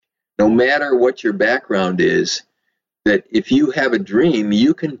no matter what your background is, that if you have a dream,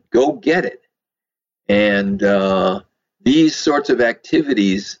 you can go get it. And these sorts of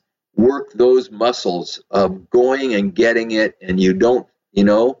activities work those muscles of going and getting it. And you don't,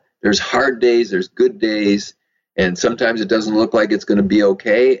 there's hard days, there's good days, and sometimes it doesn't look like it's going to be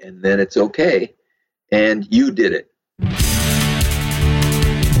okay, and then it's okay. And you did it.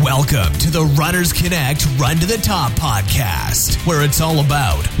 Welcome to the Runners Connect Run to the Top podcast, where it's all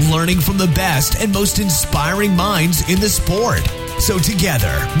about learning from the best and most inspiring minds in the sport. So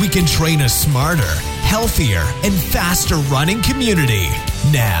together, we can train a smarter, healthier, and faster running community.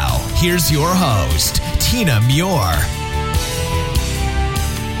 Now, here's your host, Tina Muir.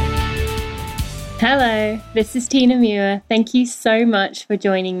 Hello, this is Tina Muir. Thank you so much for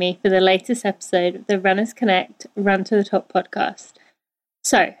joining me for the latest episode of the Runners Connect Run to the Top podcast.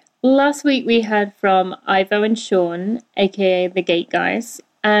 So, last week we heard from Ivo and Sean, aka the Gate Guys,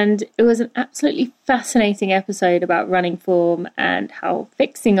 and it was an absolutely fascinating episode about running form and how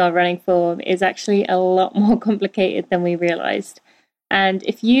fixing our running form is actually a lot more complicated than we realized. And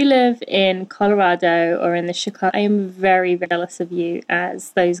if you live in Colorado or in the Chicago, I am very, very jealous of you,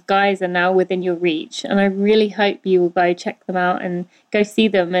 as those guys are now within your reach. And I really hope you will go check them out and go see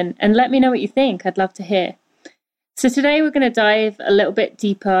them and let me know what you think. I'd love to hear. So today we're going to dive a little bit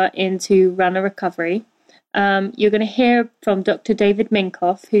deeper into runner recovery. You're going to hear from Dr. David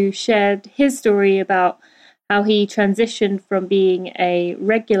Minkoff, who shared his story about how he transitioned from being a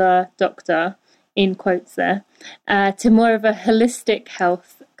regular doctor, in quotes there, to more of a holistic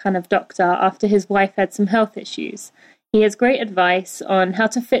health kind of doctor after his wife had some health issues. He has great advice on how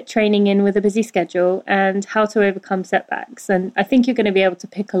to fit training in with a busy schedule and how to overcome setbacks. And I think you're going to be able to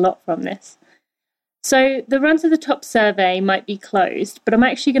pick a lot from this. So the Run to the Top survey might be closed, but I'm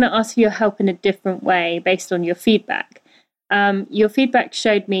actually going to ask for your help in a different way based on your feedback. Your feedback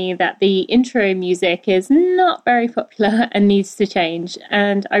showed me that the intro music is not very popular and needs to change,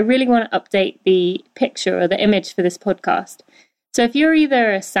 and I really want to update the picture or the image for this podcast. So if you're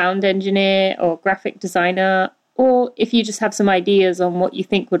either a sound engineer or graphic designer, or if you just have some ideas on what you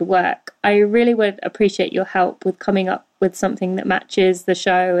think would work, I really would appreciate your help with coming up with something that matches the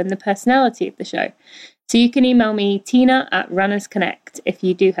show and the personality of the show. So you can email me, tina@runnersconnect, if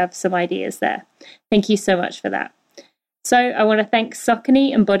you do have some ideas there. Thank you so much for that. So I want to thank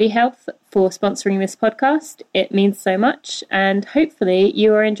Saucony and Body Health for sponsoring this podcast. It means so much, and hopefully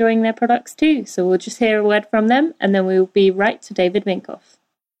you are enjoying their products too. So we'll just hear a word from them, and then we'll be right to David Minkoff.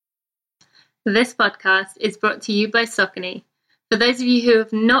 This podcast is brought to you by Saucony. For those of you who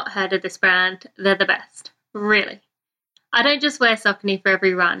have not heard of this brand, they're the best. Really. I don't just wear Saucony for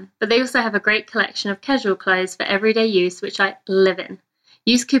every run, but they also have a great collection of casual clothes for everyday use, which I live in.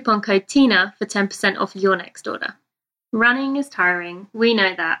 Use coupon code TINA for 10% off your next order. Running is tiring, we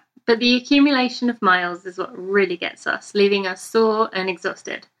know that, but the accumulation of miles is what really gets us, leaving us sore and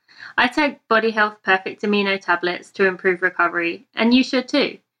exhausted. I take Body Health Perfect Amino tablets to improve recovery, and you should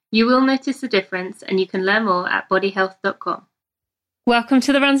too. You will notice a difference, and you can learn more at bodyhealth.com. Welcome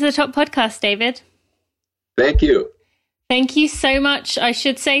to the Run to the Top podcast, David. Thank you. Thank you so much. I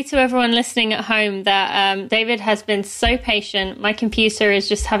should say to everyone listening at home that David has been so patient. My computer is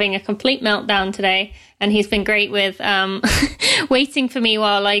just having a complete meltdown today, and he's been great with waiting for me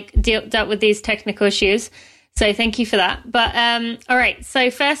while I dealt with these technical issues. So thank you for that. But all right.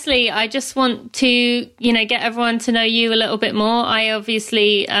 So firstly, I just want to, get everyone to know you a little bit more. I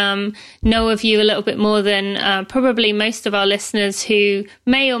obviously know of you a little bit more than probably most of our listeners who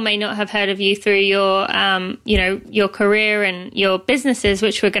may or may not have heard of you through your, your career and your businesses,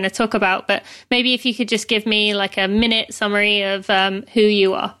 which we're going to talk about. But maybe if you could just give me like a minute summary of who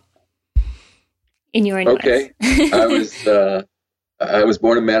you are in your own words. Okay. I was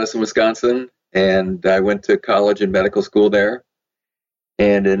born in Madison, Wisconsin. And I went to college and medical school there.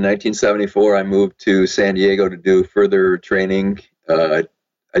 And in 1974, I moved to San Diego to do further training. I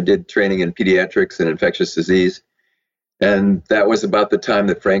did training in pediatrics and infectious disease. And that was about the time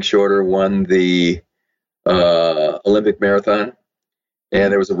that Frank Shorter won the Olympic marathon. And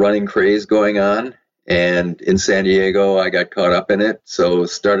there was a running craze going on. And in San Diego, I got caught up in it. So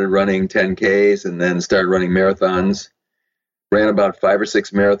started running 10Ks and then started running marathons. Ran about 5 or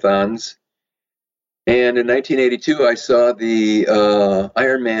 6 marathons. And in 1982, I saw the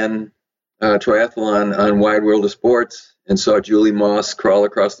Ironman triathlon on Wide World of Sports and saw Julie Moss crawl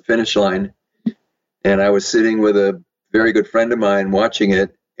across the finish line. And I was sitting with a very good friend of mine watching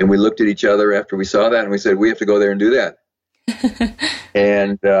it, and we looked at each other after we saw that, and we said, we have to go there and do that.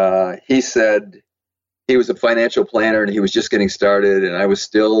 And he said he was a financial planner, and he was just getting started, and I was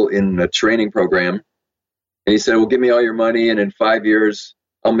still in a training program. And he said, well, give me all your money, and in 5 years,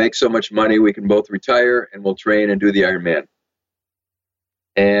 I'll make so much money we can both retire and we'll train and do the Ironman.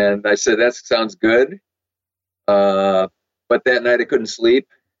 And I said, that sounds good. But that night I couldn't sleep.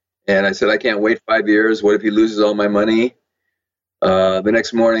 And I said, I can't wait 5 years. What if he loses all my money? The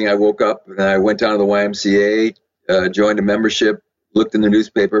next morning I woke up and I went down to the YMCA, joined a membership, looked in the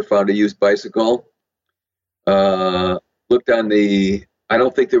newspaper, found a used bicycle, looked on I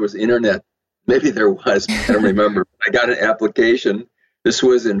don't think there was internet. Maybe there was, but I don't remember. I got an application. This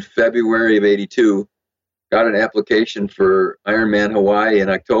was in February of 82. Got an application for Ironman Hawaii in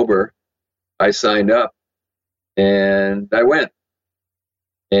October. I signed up and I went.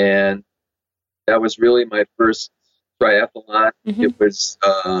 And that was really my first triathlon. Mm-hmm.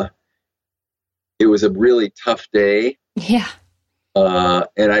 It was a really tough day. Yeah.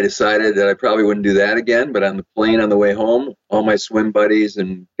 And I decided that I probably wouldn't do that again. But on the plane on the way home, all my swim buddies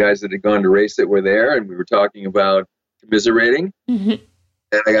and guys that had gone to race it were there, and we were talking about commiserating. Mm-hmm.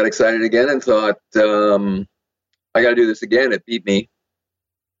 And I got excited again and thought, I got to do this again. It beat me.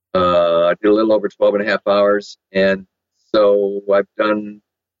 I did a little over 12 and a half hours. And so I've done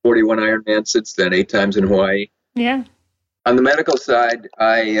 41 Ironman since then, 8 times in Hawaii. Yeah. On the medical side,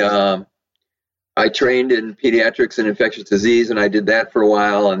 I trained in pediatrics and infectious disease, and I did that for a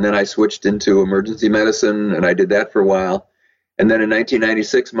while. And then I switched into emergency medicine, and I did that for a while. And then in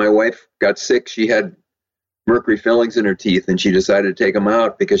 1996, my wife got sick. She had mercury fillings in her teeth, and she decided to take them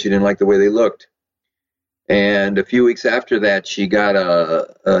out because she didn't like the way they looked. And a few weeks after that, she got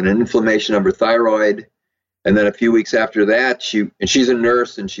an inflammation of her thyroid. And then a few weeks after that, she's a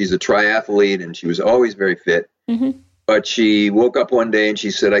nurse and she's a triathlete, and she was always very fit. Mm-hmm. But she woke up one day and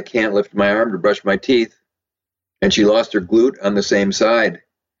she said, I can't lift my arm to brush my teeth. And she lost her glute on the same side.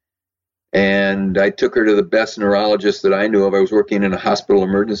 And I took her to the best neurologist that I knew of. I was working in a hospital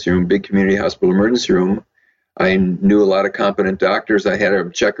emergency room, big community hospital emergency room. I knew a lot of competent doctors. I had her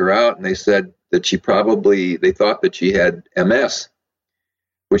check her out, and they said that they thought that she had MS,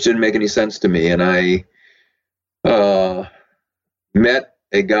 which didn't make any sense to me. And I met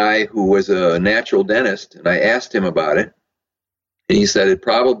a guy who was a natural dentist, and I asked him about it. And he said it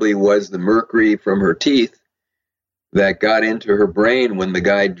probably was the mercury from her teeth that got into her brain when the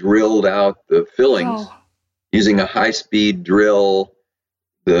guy drilled out the fillings. Oh. Using a high-speed drill,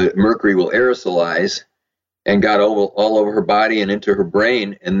 the mercury will aerosolize, and got all over her body and into her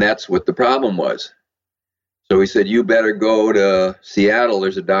brain, and that's what the problem was. So he said, you better go to Seattle.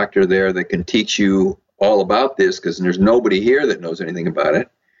 There's a doctor there that can teach you all about this, because there's nobody here that knows anything about it.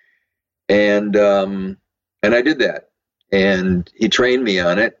 And I did that. And he trained me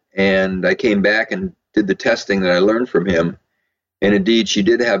on it, and I came back and did the testing that I learned from him. And indeed, she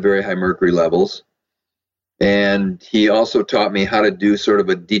did have very high mercury levels. And he also taught me how to do sort of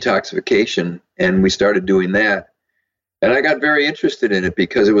a detoxification, and we started doing that. And I got very interested in it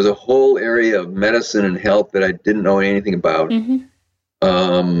because it was a whole area of medicine and health that I didn't know anything about. Mm-hmm.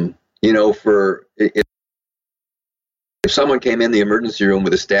 If someone came in the emergency room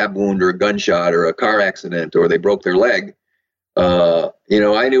with a stab wound or a gunshot or a car accident or they broke their leg, I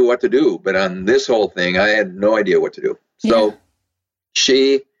knew what to do. But on this whole thing, I had no idea what to do. So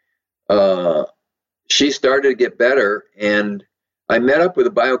she started to get better, and I met up with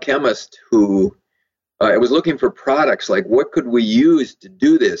a biochemist who I was looking for products, like what could we use to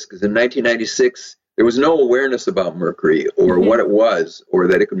do this? Because in 1996, there was no awareness about mercury or what it was or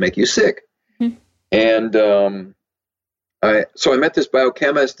that it could make you sick. Mm-hmm. And so I met this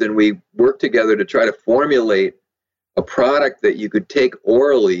biochemist, and we worked together to try to formulate a product that you could take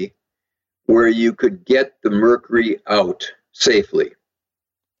orally where you could get the mercury out safely.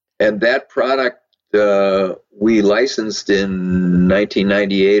 And that product we licensed in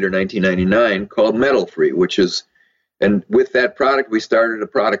 1998 or 1999 called Metal Free, and with that product, we started a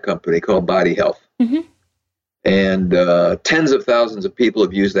product company called Body Health. Mm-hmm. And tens of thousands of people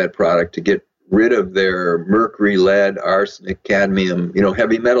have used that product to get rid of their mercury, lead, arsenic, cadmium,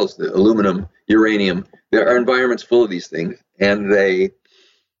 heavy metals, the aluminum, uranium. Our environment's full of these things, and they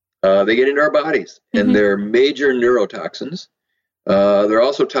get into our bodies, mm-hmm. and they're major neurotoxins. They're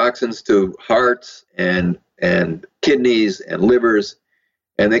also toxins to hearts and kidneys and livers,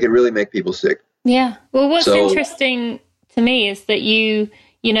 and they can really make people sick. Yeah. Well, what's interesting to me is that you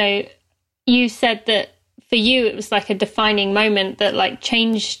said that for you it was like a defining moment that like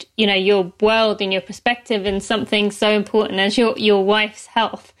changed, your world and your perspective in something so important as your wife's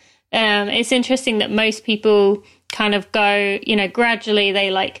health. It's interesting that most people kind of go, gradually they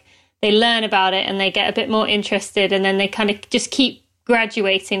learn about it and they get a bit more interested, and then they kind of just keep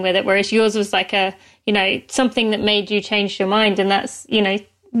graduating with it. Whereas yours was like something that made you change your mind. And that's,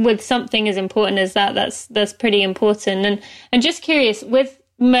 with something as important as that, that's pretty important. And just curious with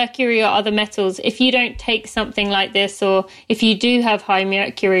mercury or other metals, if you don't take something like this, or if you do have high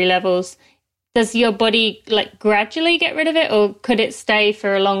mercury levels, does your body like gradually get rid of it, or could it stay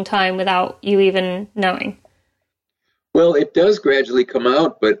for a long time without you even knowing? Well, it does gradually come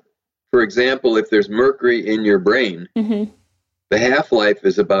out, but for example, if there's mercury in your brain, the half-life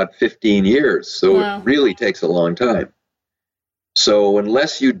is about 15 years, so it really takes a long time. So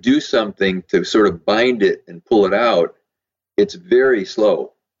unless you do something to sort of bind it and pull it out, it's very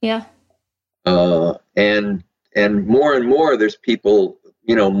slow. Yeah. And more and more, there's people,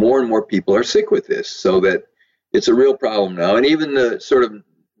 more and more people are sick with this, so that it's a real problem now. And even the sort of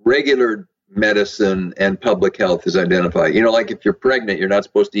regular medicine and public health is identified. Like if you're pregnant, you're not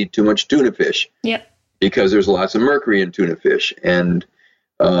supposed to eat too much tuna fish. Yep. Because there's lots of mercury in tuna fish. And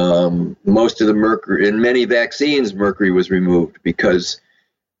most of the mercury, in many vaccines, mercury was removed because,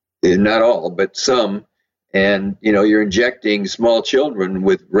 not all, but some. And, you're injecting small children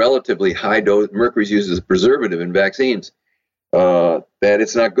with relatively high dose. Mercury is used as a preservative in vaccines, that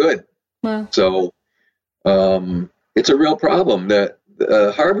it's not good. Wow. So it's a real problem.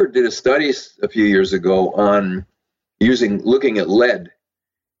 Harvard did a study a few years ago on looking at lead.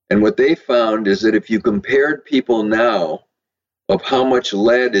 And what they found is that if you compared people now of how much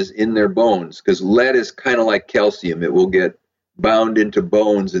lead is in their bones, because lead is kind of like calcium, it will get bound into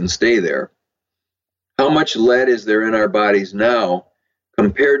bones and stay there. How much lead is there in our bodies now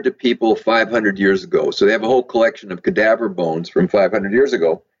compared to people 500 years ago? So they have a whole collection of cadaver bones from 500 years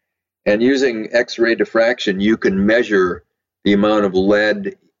ago. And using X-ray diffraction, you can measure the amount of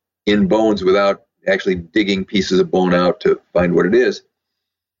lead in bones without actually digging pieces of bone out to find what it is.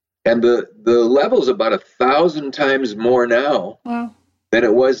 And the level's about 1,000 times more now than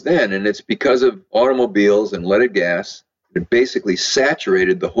it was then. And it's because of automobiles and leaded gas. It basically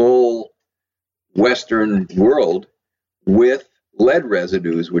saturated the whole Western world with lead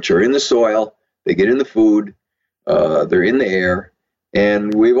residues, which are in the soil, they get in the food, they're in the air,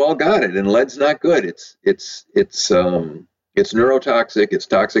 and we've all got it. And lead's not good. It's neurotoxic. It's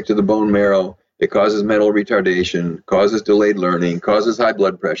toxic to the bone marrow. It causes mental retardation, causes delayed learning, causes high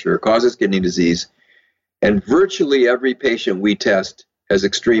blood pressure, causes kidney disease. And virtually every patient we test has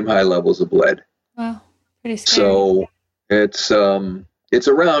extreme high levels of lead. Wow, pretty scary. So it's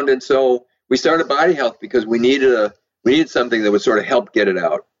around. And so we started Body Health because we needed something that would sort of help get it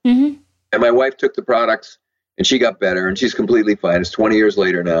out. Mm-hmm. And my wife took the products and she got better and she's completely fine. It's 20 years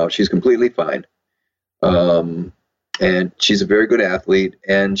later now. She's completely fine. And she's a very good athlete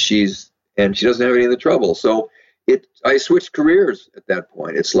and she doesn't have any of the trouble. So I switched careers at that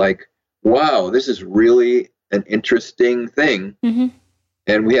point. It's like, wow, this is really an interesting thing. Mm-hmm.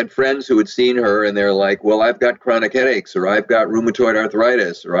 And we had friends who had seen her and they're like, well, I've got chronic headaches, or I've got rheumatoid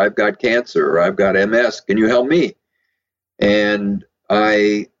arthritis, or I've got cancer, or I've got MS. Can you help me? And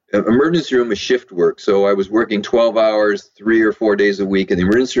emergency room is shift work. So I was working 12 hours, 3 or 4 days a week in the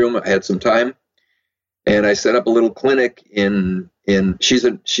emergency room. I had some time. And I set up a little clinic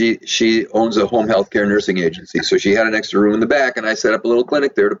she owns a home health care nursing agency. So she had an extra room in the back and I set up a little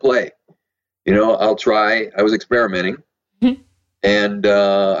clinic there to play. I was experimenting. Mm-hmm. And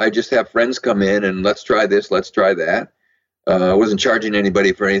I just have friends come in and let's try this, let's try that. I wasn't charging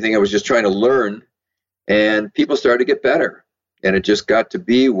anybody for anything. I was just trying to learn. And people started to get better. And it just got to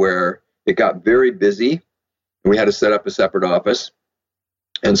be where it got very busy. We had to set up a separate office.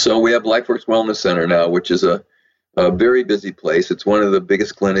 And so we have LifeWorks Wellness Center now, which is a very busy place. It's one of the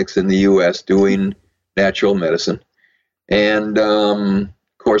biggest clinics in the U.S. doing natural medicine. And, of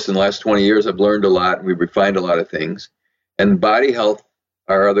course, in the last 20 years, I've learned a lot. And we've refined a lot of things. And Body Health,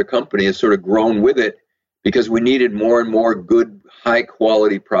 our other company, has sort of grown with it because we needed more and more good,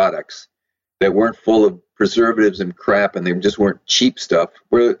 high-quality products that weren't full of preservatives and crap, and they just weren't cheap stuff.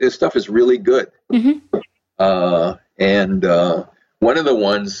 This stuff is really good. Mm-hmm. One of the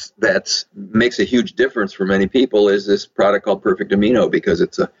ones that makes a huge difference for many people is this product called Perfect Amino, because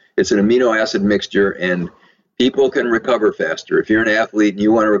it's an amino acid mixture, and people can recover faster. If you're an athlete and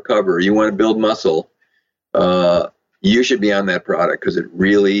you want to recover, you want to build muscle, you should be on that product because it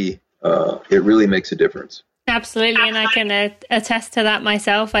really makes a difference. Absolutely, and I can attest to that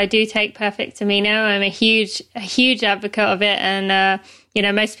myself. I do take Perfect Amino. I'm a huge advocate of it, and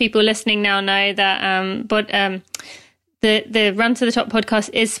most people listening now know that. The Run to the Top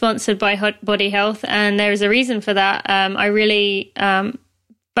podcast is sponsored by Body Health, and there is a reason for that. I really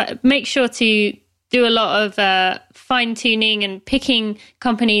but make sure to do a lot of fine tuning and picking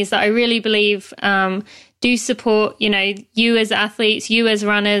companies that I really believe do support, you as athletes, you as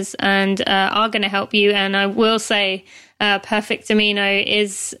runners, and are going to help you. And I will say, Perfect Amino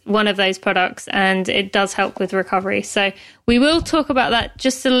is one of those products, and it does help with recovery. So we will talk about that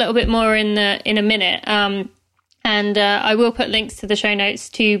just a little bit more in a minute. And I will put links to the show notes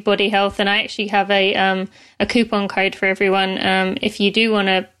to Body Health, and I actually have a coupon code for everyone if you do want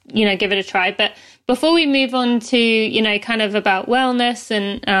to, give it a try. But before we move on to, kind of about wellness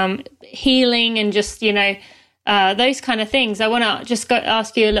and healing and just, those kind of things, I want to just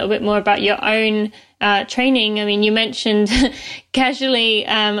ask you a little bit more about your own training. I mean, you mentioned casually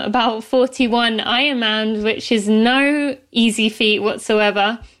about 41 Ironman, which is no easy feat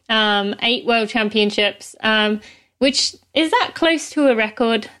whatsoever. 8 world championships, which is that close to a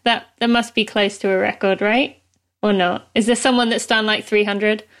record? That must be close to a record, right? Or not? Is there someone that's done like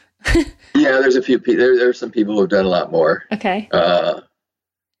 300? Yeah, there's a few people. There's some people who've done a lot more. Okay.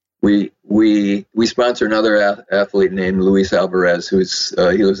 We sponsor another athlete named Luis Alvarez, who's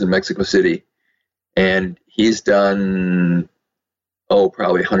he lives in Mexico City, and he's done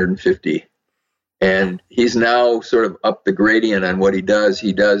probably 150. And he's now sort of up the gradient on what he does.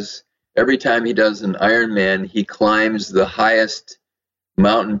 He does, every time he does an Ironman, he climbs the highest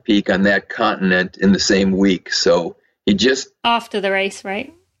mountain peak on that continent in the same week. So he just... After the race,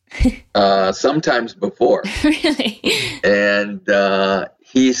 right? Sometimes before. Really? And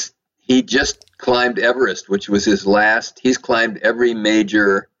he just climbed Everest, which was his last. He's climbed every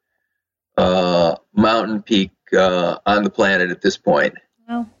major mountain peak on the planet at this point.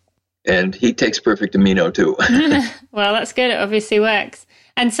 Wow. And he takes Perfect Amino too. Well, that's good. It obviously works.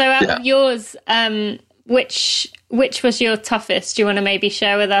 And so out of yours, which was your toughest? Do you want to maybe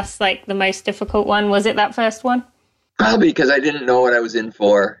share with us like the most difficult one? Was it that first one? Probably because I didn't know what I was in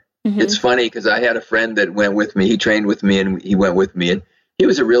for. Mm-hmm. It's funny because I had a friend that went with me. He trained with me and he went with me. And he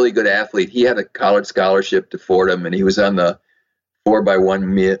was a really good athlete. He had a college scholarship to Fordham and he was on the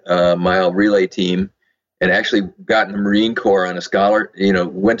 4x1 mile relay team. And actually got in the Marine Corps on a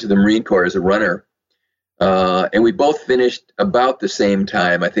went to the Marine Corps as a runner. And we both finished about the same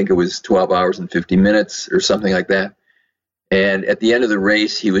time. I think it was 12 hours and 50 minutes or something like that. And at the end of the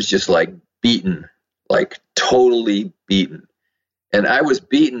race, he was just like beaten, like totally beaten. And I was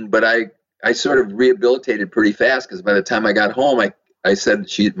beaten, but I sort of rehabilitated pretty fast because by the time I got home, my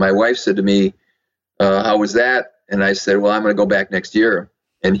wife said to me, how was that? And I said, well, I'm going to go back next year.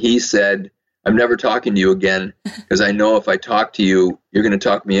 And he said, I'm never talking to you again because I know if I talk to you, you're going to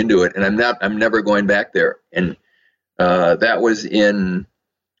talk me into it. And I'm never going back there. And that was in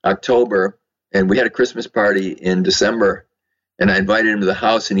October. And we had a Christmas party in December. And I invited him to the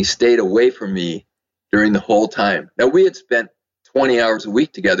house and he stayed away from me during the whole time. Now, we had spent 20 hours a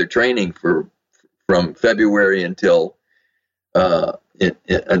week together training from February until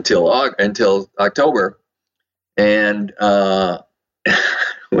October. And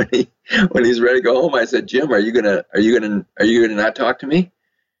when he's ready to go home, I said, Jim, are you gonna not talk to me?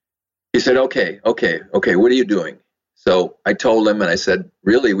 He said, okay. What are you doing? So I told him and I said,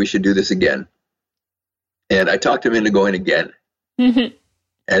 really, we should do this again. And I talked him into going again. Mm-hmm.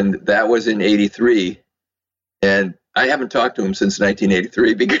 And that was in 83. And I haven't talked to him since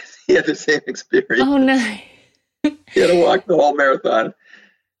 1983 because he had the same experience. Oh, no. He had to walk the whole marathon.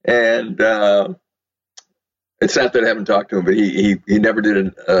 And it's not that I haven't talked to him, but he never did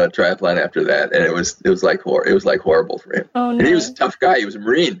a triathlon after that, and it was horrible for him. Oh, no. And he was a tough guy. He was a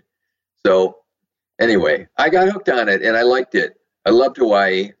Marine. So anyway, I got hooked on it, and I liked it. I loved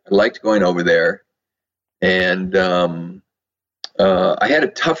Hawaii. I liked going over there, and I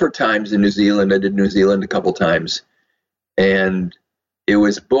had tougher times in New Zealand. I did New Zealand a couple times, and it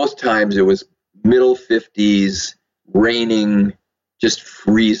was both times. It was middle 50s, raining, just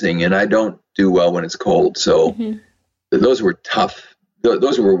freezing, and I don't do well when it's cold. So those were tough.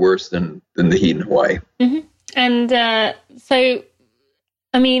 Those were worse than the heat in Hawaii. Mm-hmm. And so,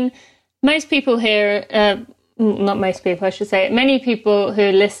 I mean, most people here, not most people, I should say, many people who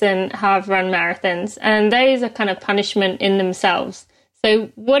listen have run marathons, and those are kind of punishment in themselves.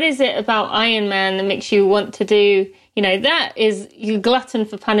 So what is it about Ironman that makes you want to do, that is, you glutton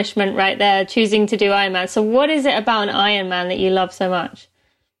for punishment right there, choosing to do Ironman. So what is it about an Ironman that you love so much?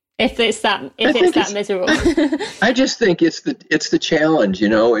 If it's that miserable. I just think it's the challenge,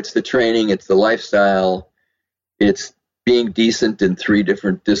 it's the training, it's the lifestyle, it's being decent in 3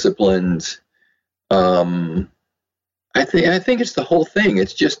 different disciplines. I think it's the whole thing.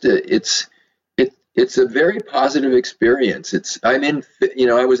 It's just it's a very positive experience. I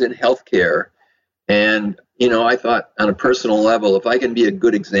was in healthcare, and I thought on a personal level, if I can be a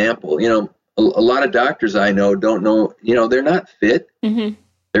good example, a lot of doctors I know don't know, they're not fit. Mm-hmm.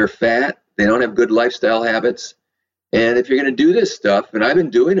 They're fat. They don't have good lifestyle habits. And if you're going to do this stuff, and I've been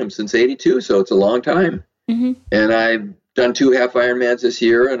doing them since 82, so it's a long time. And I've done 2 half Ironmans this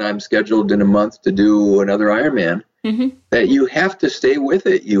year, and I'm scheduled in a month to do another Ironman. That you have to stay with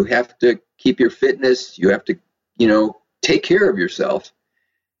it. You have to keep your fitness. You have to, take care of yourself.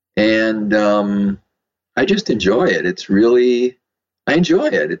 And I just enjoy it. It's really, I enjoy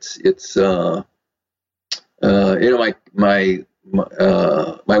it. It's my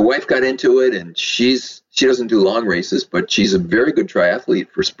wife got into it, and she doesn't do long races, but she's a very good triathlete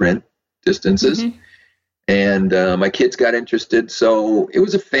for sprint distances. And my kids got interested, so it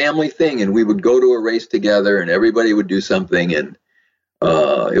was a family thing, and we would go to a race together, and everybody would do something, and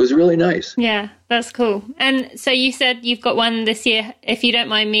it was really nice. Yeah, that's cool. And so you said you've got one this year. If you don't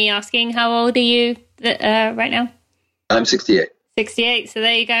mind me asking, how old are you right now? I'm 68. 68. So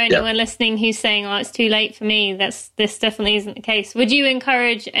there you go. Anyone listening who's saying, "Oh, it's too late for me," this definitely isn't the case. Would you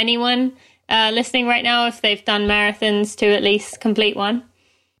encourage anyone listening right now, if they've done marathons, to at least complete one?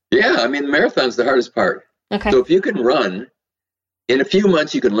 Yeah, I mean, the marathon's the hardest part. Okay. So if you can run, in a few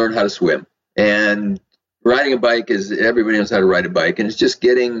months you can learn how to swim. And riding a bike is, everybody knows how to ride a bike, and it's just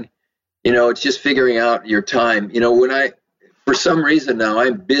getting, it's just figuring out your time. For some reason now,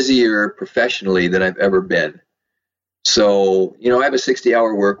 I'm busier professionally than I've ever been. So, I have a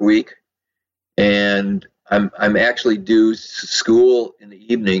 60-hour work week, and I'm actually due school in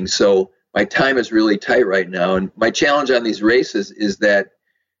the evening. So my time is really tight right now. And my challenge on these races is that,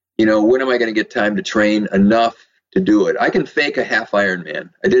 when am I going to get time to train enough to do it? I can fake a half Ironman.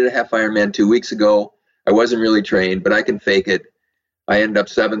 I did a half Ironman 2 weeks ago. I wasn't really trained, but I can fake it. I ended up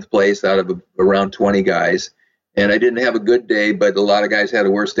 7th place out of around 20 guys. And I didn't have a good day, but a lot of guys had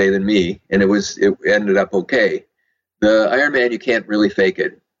a worse day than me. And it ended up okay. The Ironman, you can't really fake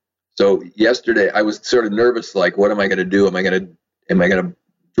it. So yesterday I was sort of nervous, like, what am I going to do? Am I going to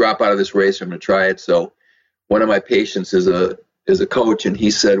drop out of this race, or I'm going to try it? So one of my patients is a coach, and he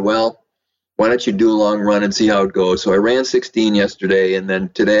said, well, why don't you do a long run and see how it goes? So I ran 16 yesterday, and then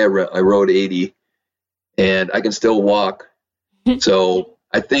today I rode 80, and I can still walk. So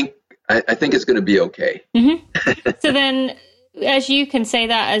I think it's going to be okay. So then, as you can say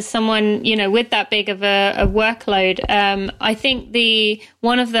that as someone, with that big of a workload, I think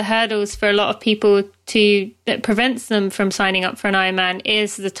one of the hurdles for a lot of people that prevents them from signing up for an Ironman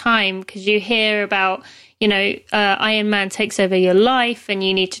is the time, because you hear about, Ironman takes over your life and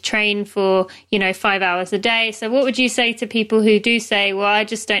you need to train for, 5 hours a day. So what would you say to people who do say, well, I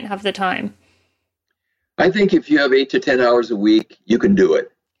just don't have the time? I think if you have 8 to 10 hours a week, you can do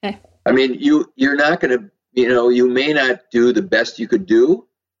it. Okay. I mean, you're not going to, you may not do the best you could do,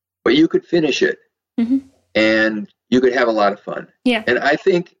 but you could finish it. And you could have a lot of fun. Yeah. And I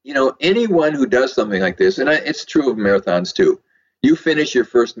think, anyone who does something like this, and it's true of marathons too, you finish your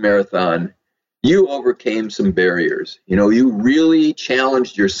first marathon, you overcame some barriers. You really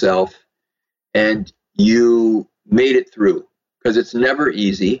challenged yourself, and you made it through, because it's never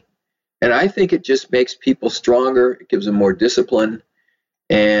easy. And I think it just makes people stronger. It gives them more discipline,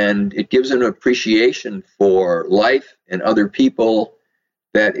 and it gives them an appreciation for life and other people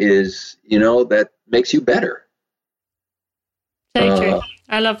that is, that makes you better. So true.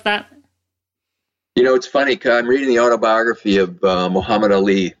 I love that. It's funny, 'cause I'm reading the autobiography of Muhammad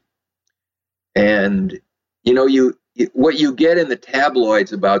Ali, and what you get in the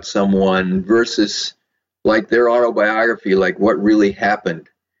tabloids about someone versus like their autobiography, like what really happened,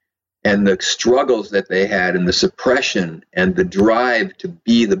 and the struggles that they had, and the suppression, and the drive to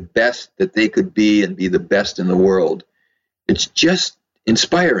be the best that they could be and be the best in the world. It's just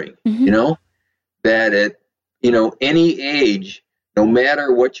inspiring, that at, any age, no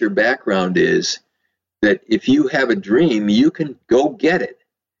matter what your background is, that if you have a dream, you can go get it.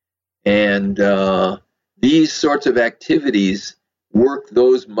 And these sorts of activities work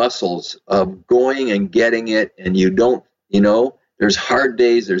those muscles of going and getting it, and you don't, there's hard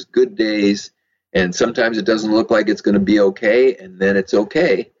days, there's good days, and sometimes it doesn't look like it's going to be okay, and then it's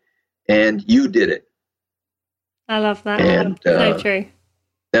okay, and you did it. I love that. And so true.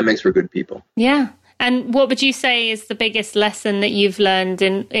 That makes for good people. Yeah. And what would you say is the biggest lesson that you've learned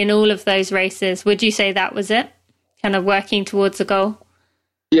in all of those races? Would you say that was it? Kind of working towards a goal?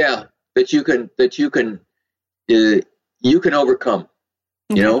 Yeah, that you can overcome.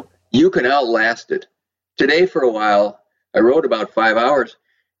 Okay. You can outlast it. Today, for a while, I rode about 5 hours,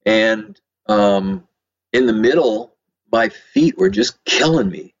 and in the middle, my feet were just killing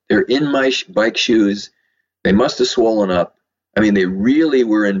me. They're in my bike shoes. They must have swollen up. I mean, they really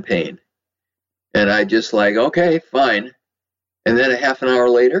were in pain. And I just like, okay, fine. And then a half an hour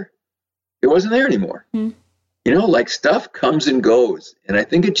later, it wasn't there anymore. Like stuff comes and goes. And I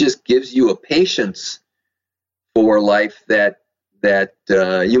think it just gives you a patience for life that that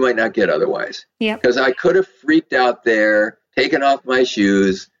you might not get otherwise. Yeah. Because I could have freaked out there, taken off my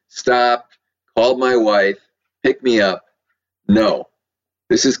shoes, stopped, called my wife, picked me up. No,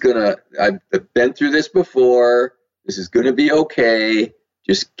 I've been through this before. This is going to be okay.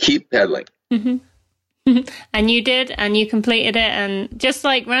 Just keep pedaling. Mm-hmm. And you did, and you completed it. And just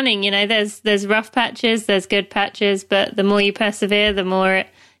like running, there's rough patches, there's good patches, but the more you persevere, the more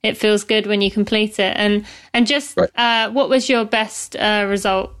it feels good when you complete it. And just right. What was your best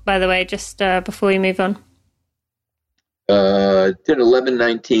result, by the way, just before we move on? Did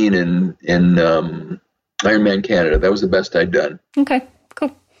 11:19 in Ironman Canada. That was the best I'd done. Okay,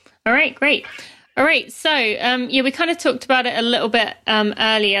 cool. All right, great. All right, so we kind of talked about it a little bit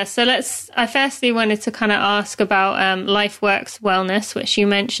earlier. So I firstly wanted to kind of ask about LifeWorks Wellness, which you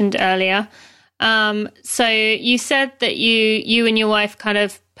mentioned earlier. So you said that you and your wife kind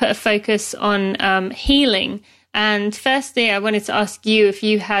of put a focus on healing. And firstly, I wanted to ask you if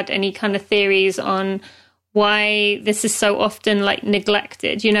you had any kind of theories on why this is so often like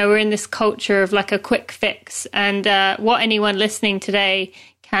neglected. We're in this culture of like a quick fix, and what anyone listening today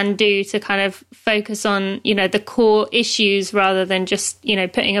can do to kind of focus on, the core issues rather than just,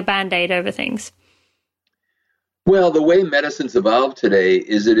 putting a Band-Aid over things. Well, the way medicine's evolved today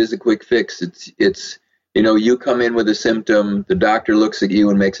is it is a quick fix. It's you come in with a symptom, the doctor looks at you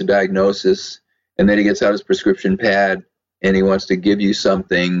and makes a diagnosis, and then he gets out his prescription pad and he wants to give you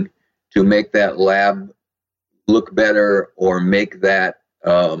something to make that lab look better or make that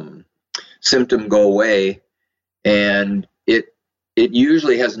symptom go away. And it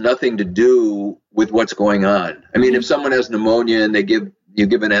usually has nothing to do with what's going on. I mean, if someone has pneumonia and you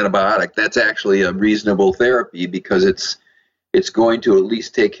give an antibiotic, that's actually a reasonable therapy because it's going to at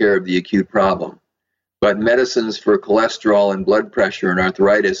least take care of the acute problem. But medicines for cholesterol and blood pressure and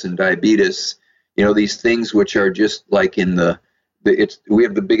arthritis and diabetes, these things which are just like we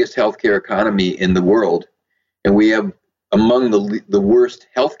have the biggest healthcare economy in the world, and we have among the worst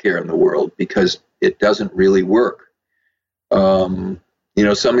healthcare in the world because it doesn't really work.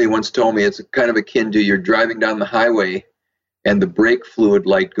 Somebody once told me it's kind of akin to you're driving down the highway and the brake fluid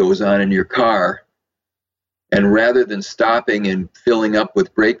light goes on in your car. And rather than stopping and filling up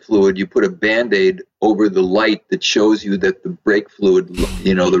with brake fluid, you put a Band-Aid over the light that shows you that the brake fluid,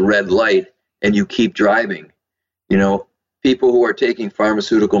 the red light, and you keep driving. People who are taking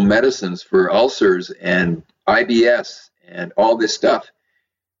pharmaceutical medicines for ulcers and IBS and all this stuff,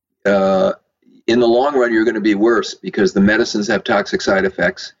 in the long run, you're going to be worse because the medicines have toxic side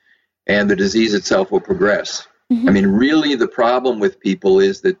effects and the disease itself will progress. Mm-hmm. I mean, really the problem with people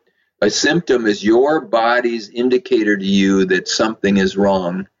is that a symptom is your body's indicator to you that something is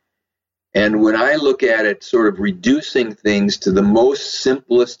wrong. And when I look at it, sort of reducing things to the most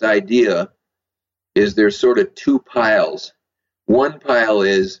simplest idea is there's sort of two piles. One pile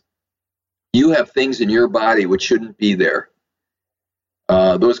is you have things in your body which shouldn't be there.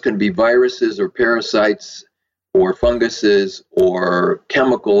 Those can be viruses or parasites or funguses or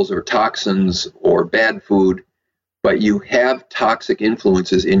chemicals or toxins or bad food, but you have toxic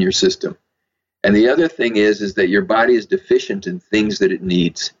influences in your system. And the other thing is that your body is deficient in things that it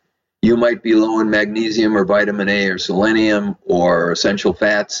needs. You might be low in magnesium or vitamin A or selenium or essential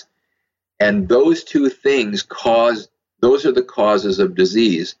fats. And those two things those are the causes of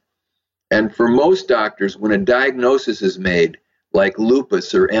disease. And for most doctors, when a diagnosis is made, like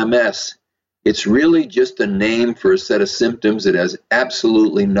lupus or MS, it's really just a name for a set of symptoms that has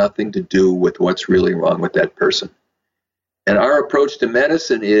absolutely nothing to do with what's really wrong with that person. And our approach to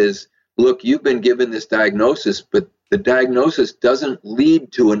medicine is, look, you've been given this diagnosis, but the diagnosis doesn't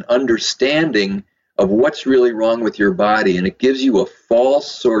lead to an understanding of what's really wrong with your body. And it gives you a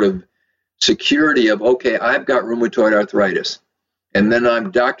false sort of security of, okay, I've got rheumatoid arthritis. And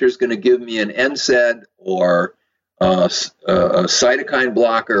then doctor's going to give me an NSAID or a cytokine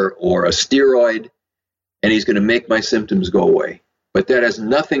blocker or a steroid, and he's going to make my symptoms go away. But that has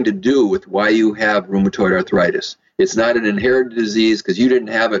nothing to do with why you have rheumatoid arthritis. It's not an inherited disease because you didn't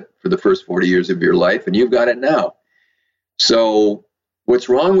have it for the first 40 years of your life, and you've got it now. So what's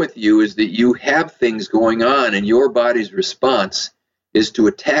wrong with you is that you have things going on, and your body's response is to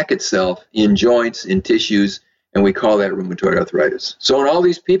attack itself in joints, in tissues, and we call that rheumatoid arthritis. So in all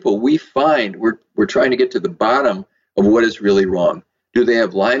these people, we find we're trying to get to the bottom of what is really wrong. Do they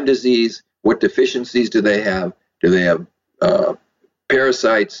have Lyme disease? What deficiencies do they have? Do they have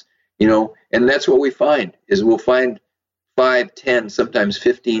parasites? And that's what we find, is we'll find 5, 10, sometimes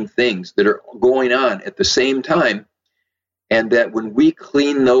 15 things that are going on at the same time, and that when we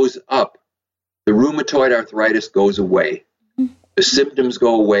clean those up, the rheumatoid arthritis goes away. The symptoms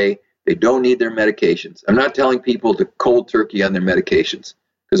go away. They don't need their medications. I'm not telling people to cold turkey on their medications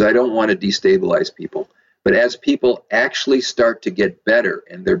because I don't want to destabilize people. But as people actually start to get better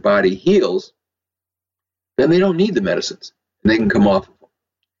and their body heals, then they don't need the medicines and they can come off of them.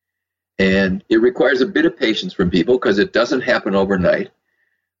 And it requires a bit of patience from people because it doesn't happen overnight.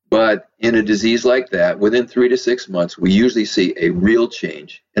 But in a disease like that, within 3 to 6 months, we usually see a real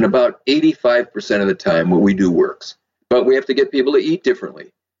change. And about 85% of the time, what we do works. But we have to get people to eat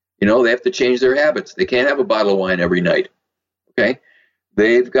differently. They have to change their habits. They can't have a bottle of wine every night. Okay?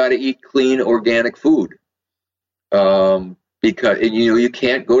 They've got to eat clean, organic food. Because you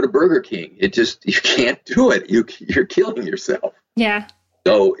can't go to Burger King. You can't do it. You're killing yourself. Yeah.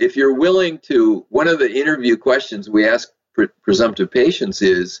 So if you're willing to, one of the interview questions we ask presumptive patients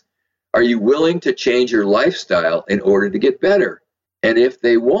is, are you willing to change your lifestyle in order to get better? And if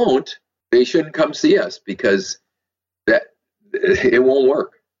they won't, they shouldn't come see us because it won't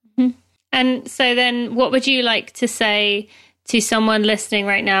work. Mm-hmm. And so then what would you like to say to someone listening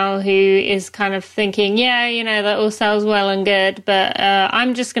right now who is kind of thinking, that all sounds well and good, but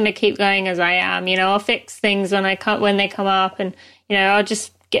I'm just going to keep going as I am. I'll fix things when they come up, and I'll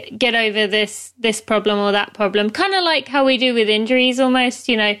just get over this problem or that problem. Kind of like how we do with injuries, almost.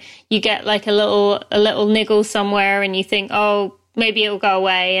 You get like a little niggle somewhere, and you think, oh, maybe it'll go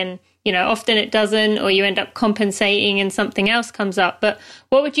away, and often it doesn't, or you end up compensating and something else comes up. But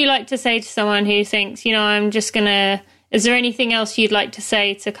what would you like to say to someone who thinks, I'm just gonna? Is there anything else you'd like to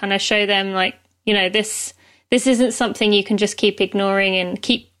say to kind of show them, like, this isn't something you can just keep ignoring and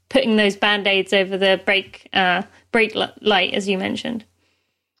keep putting those Band-Aids over the brake light, as you mentioned?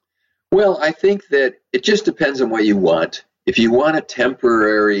 Well, I think that it just depends on what you want. If you want a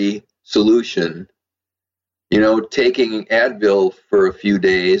temporary solution, taking Advil for a few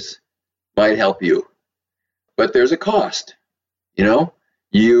days might help you. But there's a cost,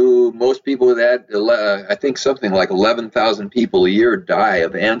 most people with that, I think something like 11,000 people a year die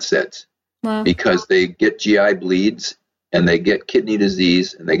of ANSAIDs. Wow. Because they get GI bleeds and they get kidney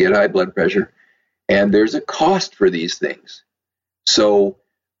disease and they get high blood pressure. And there's a cost for these things. So,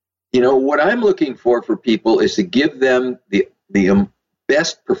 what I'm looking for people is to give them the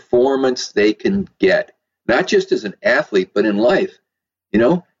best performance they can get, not just as an athlete, but in life.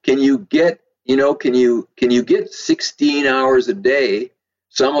 Can you get 16 hours a day,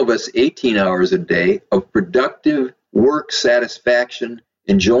 some of us 18 hours a day of productive work satisfaction,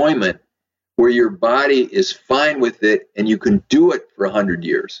 enjoyment, where your body is fine with it and you can do it for 100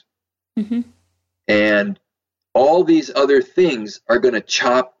 years. Mm-hmm. And all these other things are going to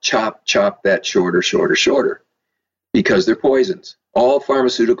chop that shorter, because they're poisons. All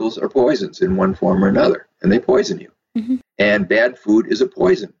pharmaceuticals are poisons in one form or another, and they poison you. Mm-hmm. And bad food is a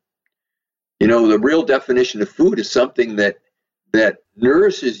poison. The real definition of food is something that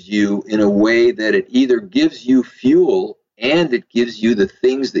nourishes you in a way that it either gives you fuel and it gives you the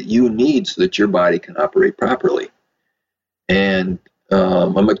things that you need so that your body can operate properly. And a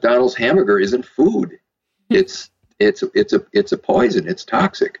McDonald's hamburger isn't food. It's a poison. It's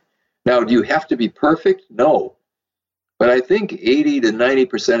toxic. Now, do you have to be perfect? No. But I think 80 to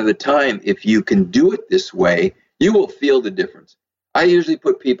 90% of the time, if you can do it this way, you will feel the difference. I usually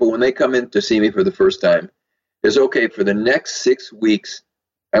put people, when they come in to see me for the first time, is okay, for the next 6 weeks,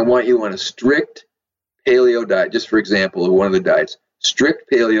 I want you on a strict paleo diet. Just for example, of one of the diets, strict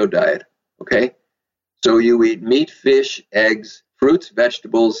paleo diet. Okay. So you eat meat, fish, eggs, fruits,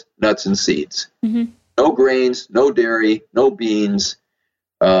 vegetables, nuts, and seeds. Mm-hmm. No grains, no dairy, no beans,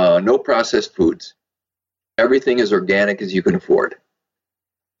 no processed foods. Everything as organic as you can afford.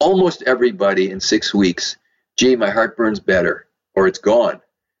 Almost everybody in 6 weeks, gee, my heart burns better, or it's gone.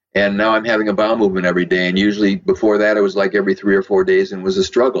 And now I'm having a bowel movement every day. And usually before that, it was like every 3 or 4 days and was a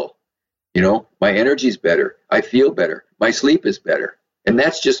struggle. My energy's better. I feel better. My sleep is better. And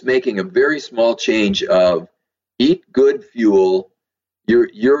that's just making a very small change of eat good fuel.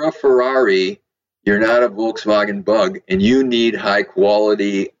 You're a Ferrari. You're not a Volkswagen Bug. And you need high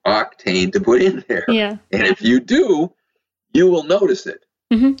quality octane to put in there. Yeah. And if you do, you will notice it.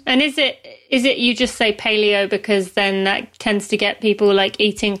 Mm-hmm. And is it you just say paleo because then that tends to get people like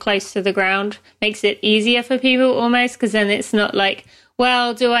eating close to the ground, makes it easier for people almost, because then it's not like,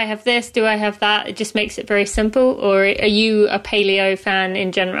 well, do I have this, do I have that? It just makes it very simple. Or are you a paleo fan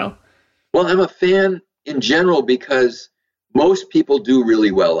in general? Well, I'm a fan in general because most people do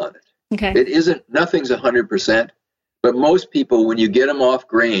really well on it. Okay. Nothing's 100%, but most people, when you get them off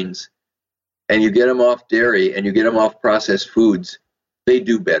grains and you get them off dairy and you get them off processed foods, they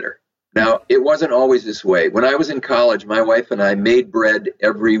do better. Now, it wasn't always this way. When I was in college, my wife and I made bread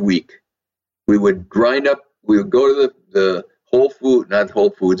every week. We would go to the not Whole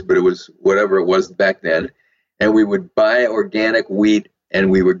Foods, but it was whatever it was back then. And we would buy organic wheat,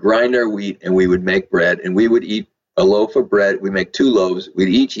 and we would grind our wheat, and we would make bread, and we would eat a loaf of bread. We make 2 loaves. We'd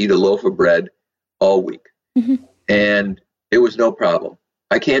each eat a loaf of bread all week. Mm-hmm. And it was no problem.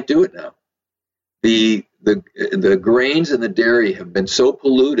 I can't do it now. The grains and the dairy have been so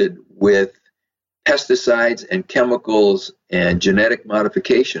polluted with pesticides and chemicals and genetic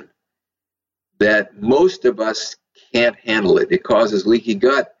modification that most of us can't handle it. It causes leaky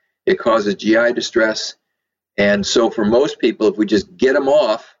gut. It causes GI distress. And so for most people, if we just get them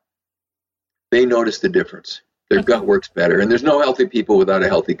off, they notice the difference. Their gut works better. And there's no healthy people without a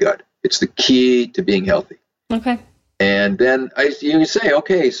healthy gut. It's the key to being healthy. Okay. And then you say,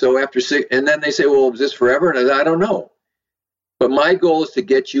 okay, so after 6, and then they say, well, is this forever? And I don't know. But my goal is to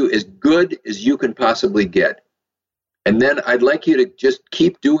get you as good as you can possibly get. And then I'd like you to just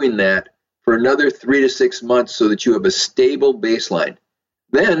keep doing that for another 3 to 6 months so that you have a stable baseline.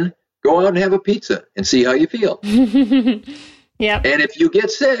 Then go out and have a pizza and see how you feel. Yeah. And if you get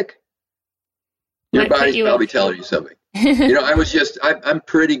sick, your body's probably telling you something. I'm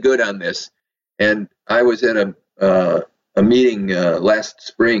pretty good on this. And I was at a meeting last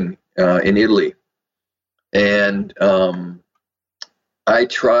spring in Italy. And I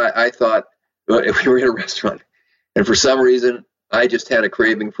thought, we were in a restaurant. And for some reason, I just had a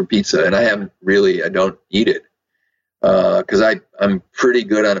craving for pizza. And I don't eat it. Because I'm pretty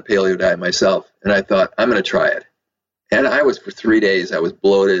good on a paleo diet myself. And I thought, I'm going to try it. And for 3 days, I was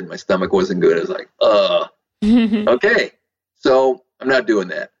bloated. My stomach wasn't good. I was like, okay. So I'm not doing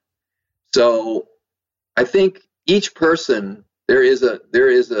that. So I think each person, there is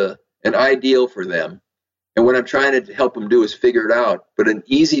an ideal for them. And what I'm trying to help them do is figure it out. But an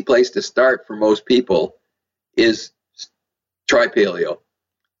easy place to start for most people is try paleo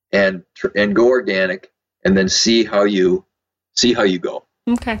and go organic, and then see how you go.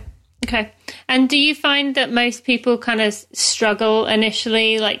 Okay. And do you find that most people kind of struggle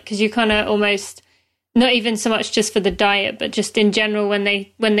initially, like, because you kind of almost, not even so much just for the diet, but just in general when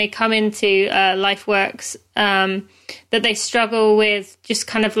they come into LifeWorks, that they struggle with just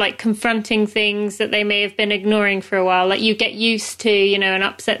kind of like confronting things that they may have been ignoring for a while. Like you get used to, an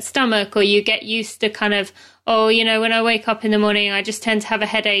upset stomach, or you get used to kind of, when I wake up in the morning, I just tend to have a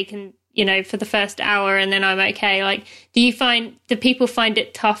headache and, for the first hour, and then I'm okay. Like, do people find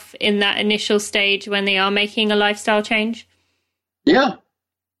it tough in that initial stage when they are making a lifestyle change? Yeah.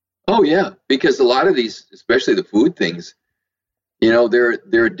 Oh yeah. Because a lot of these, especially the food things, they're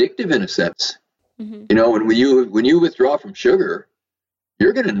addictive in a sense. Mm-hmm. When you withdraw from sugar,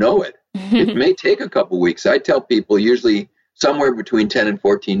 you're going to know it. It may take a couple weeks. I tell people usually somewhere between 10 and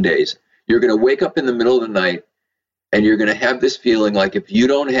 14 days, you're going to wake up in the middle of the night and you're going to have this feeling like if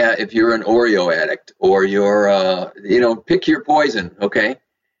you're an Oreo addict, or you're, pick your poison, okay,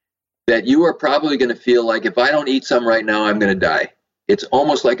 that you are probably going to feel like if I don't eat some right now, I'm going to die. It's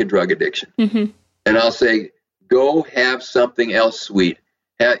almost like a drug addiction. Mm-hmm. And I'll say, go have something else sweet.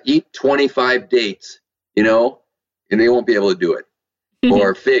 Eat 25 dates, and they won't be able to do it. Mm-hmm.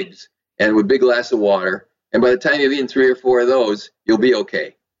 Or figs, and with a big glass of water. And by the time you've eaten 3 or 4 of those, you'll be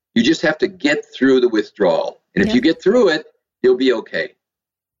okay. You just have to get through the withdrawal. And if you get through it, you'll be okay.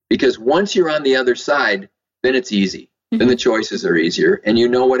 Because once you're on the other side, then it's easy. Mm-hmm. Then the choices are easier. And you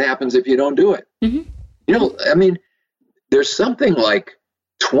know what happens if you don't do it. Mm-hmm. There's something like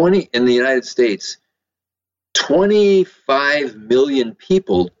in the United States, 25 million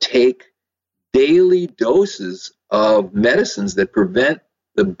people take daily doses of medicines that prevent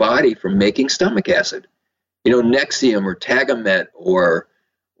the body from making stomach acid. Nexium or Tagamet or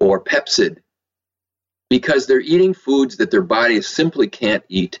Pepcid, because they're eating foods that their bodies simply can't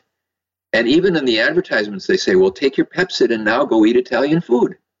eat. And even in the advertisements, they say, well, take your Pepcid and now go eat Italian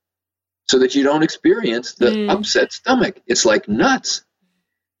food so that you don't experience the upset stomach. It's like nuts.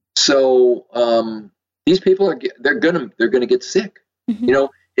 So these people they're gonna get sick. Mm-hmm.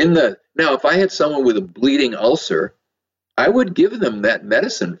 Now, if I had someone with a bleeding ulcer, I would give them that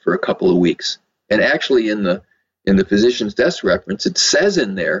medicine for a couple of weeks. And actually in the physician's desk reference, it says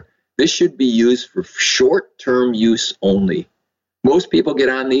in there, this should be used for short-term use only. Most people get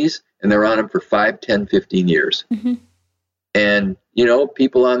on these, and they're on them for 5, 10, 15 years. Mm-hmm. And,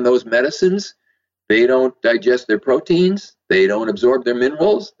 people on those medicines, they don't digest their proteins. They don't absorb their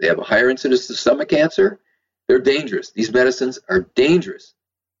minerals. They have a higher incidence of stomach cancer. They're dangerous. These medicines are dangerous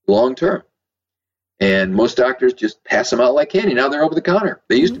long-term. And most doctors just pass them out like candy. Now they're over the counter.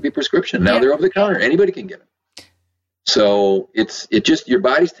 They used to be prescription. Now they're over the counter. Anybody can get them. So it's just your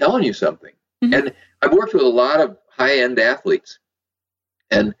body's telling you something. Mm-hmm. And I've worked with a lot of high-end athletes.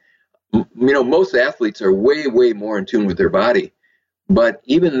 And, most athletes are way, way more in tune with their body. But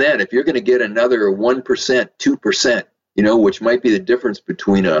even then, if you're going to get another 1%, 2%, which might be the difference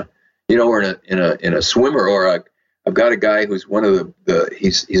between or in a swimmer I've got a guy who's one of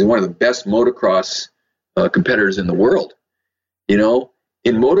he's one of the best motocross competitors in the world. In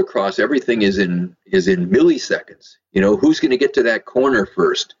motocross, everything is in milliseconds. Who's going to get to that corner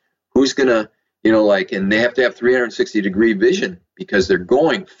first? Who's going to, and they have to have 360-degree vision because they're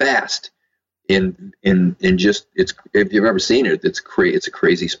going fast. In just, it's, if you've ever seen it, it's a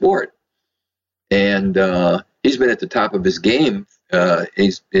crazy sport. And he's been at the top of his game.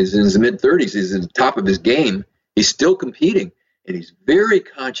 He's in his mid-30s. He's at the top of his game. He's still competing, and he's very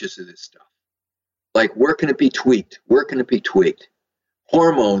conscious of this stuff. Like, where can it be tweaked? Where can it be tweaked?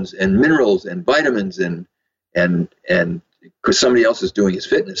 Hormones and minerals and vitamins and because somebody else is doing his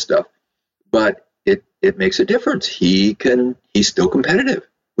fitness stuff, but it makes a difference. He's still competitive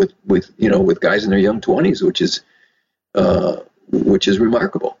with guys in their young 20s, which is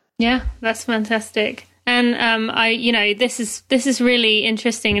remarkable. Yeah, that's fantastic. And this is really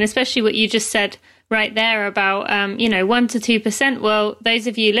interesting, and especially what you just said right there about 1 to 2%. Well, those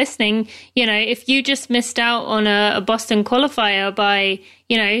of you listening, if you just missed out on a Boston qualifier by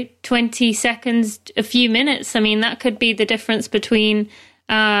 20 seconds, a few minutes, I mean, that could be the difference between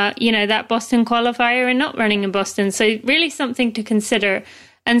that Boston qualifier and not running in Boston. So really something to consider.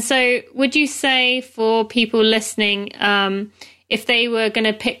 And so would you say for people listening, if they were going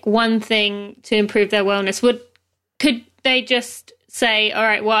to pick one thing to improve their wellness, could they just say, all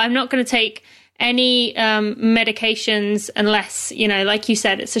right, well, I'm not going to take any medications unless, like you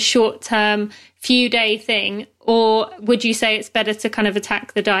said, it's a short-term, few-day thing? Or would you say it's better to kind of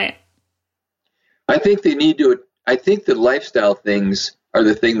attack the diet? I think I think the lifestyle things are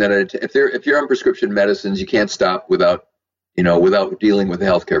the thing that if you're on prescription medicines, you can't stop without dealing with a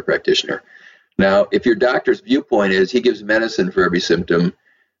healthcare practitioner. Now, if your doctor's viewpoint is he gives medicine for every symptom,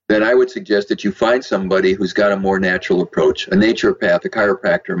 then I would suggest that you find somebody who's got a more natural approach, a naturopath, a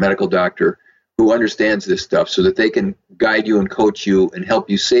chiropractor, a medical doctor who understands this stuff so that they can guide you and coach you and help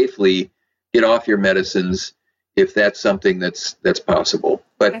you safely get off your medicines if that's something that's possible.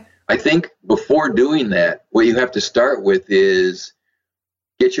 But okay. I think before doing that, what you have to start with is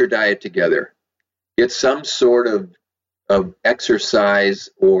get your diet together. Get some sort of exercise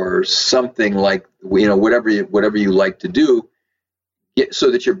or something like, whatever you like to do,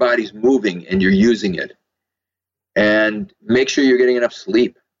 so that your body's moving and you're using it. And make sure you're getting enough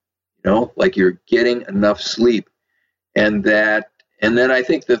sleep, like you're getting enough sleep. And then I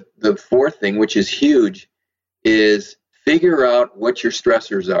think the fourth thing, which is huge, is figure out what your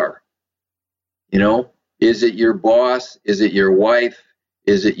stressors are. Is it your boss? Is it your wife?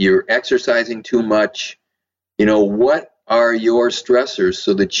 Is it you're exercising too much? What are your stressors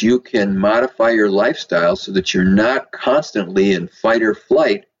so that you can modify your lifestyle so that you're not constantly in fight or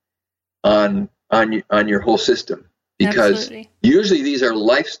flight on your whole system? Because Absolutely. Usually these are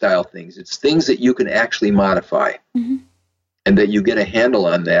lifestyle things. It's things that you can actually modify, mm-hmm. and that you get a handle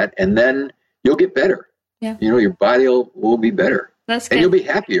on that, and then you'll get better. Yeah. Your body will be better. That's good. And you'll be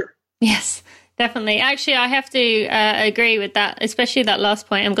happier. Yes, definitely. Actually, I have to agree with that, especially that last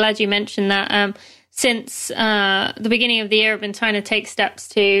point. I'm glad you mentioned that. Since the beginning of the year, I've been trying to take steps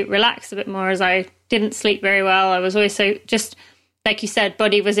to relax a bit more, as I didn't sleep very well. I was always so, just like you said,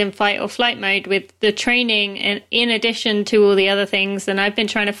 body was in fight or flight mode with the training, and in addition to all the other things. And I've been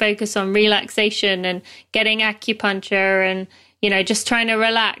trying to focus on relaxation and getting acupuncture and, just trying to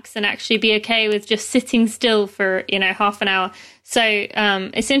relax and actually be okay with just sitting still for, half an hour. So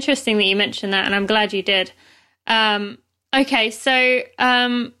it's interesting that you mentioned that, and I'm glad you did. Okay, so...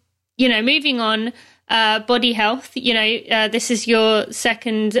 moving on, body health, this is your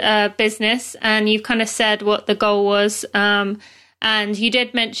second business, and you've kind of said what the goal was. And you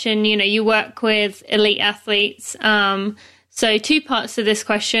did mention, you work with elite athletes. So 2 parts to this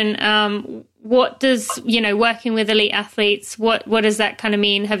question. What does, working with elite athletes, what does that kind of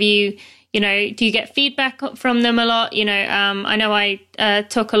mean? Have you, do you get feedback from them a lot? I know I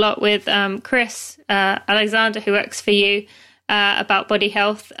talk a lot with Chris Alexander, who works for you, about body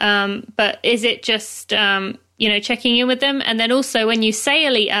health, but is it just checking in with them? And then also, when you say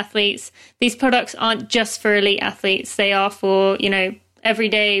elite athletes, these products aren't just for elite athletes, they are for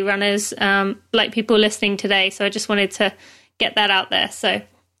everyday runners, like people listening today. So I just wanted to get that out there. So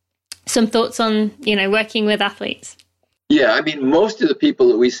some thoughts on working with athletes. Yeah, I mean, most of the people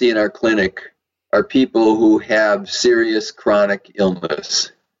that we see in our clinic are people who have serious chronic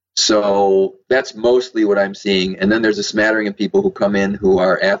illness. So that's mostly what I'm seeing. And then there's a smattering of people who come in who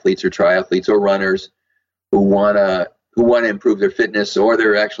are athletes or triathletes or runners who want to who want to improve their fitness, or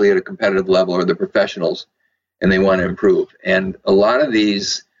they're actually at a competitive level, or they're professionals and they want to improve. And a lot of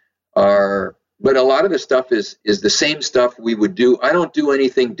these are, but a lot of the stuff is the same stuff we would do. I don't do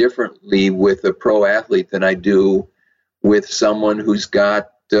anything differently with a pro athlete than I do with someone who's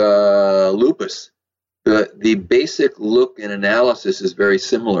got lupus. The basic look and analysis is very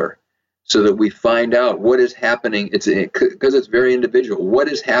similar, so that we find out what is happening. It's because it's very individual. What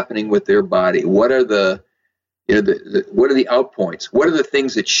is happening with their body? What are the what are the outpoints? What are the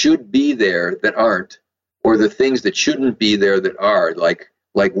things that should be there that aren't, or the things that shouldn't be there that are? Like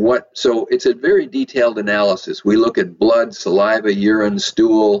what? So it's a very detailed analysis. We look at blood, saliva, urine,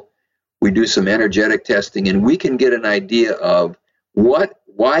 stool. We do some energetic testing, and we can get an idea of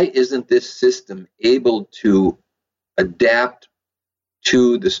why isn't this system able to adapt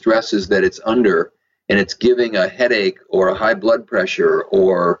to the stresses that it's under, and it's giving a headache or a high blood pressure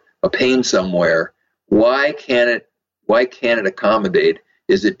or a pain somewhere. Why can't it accommodate?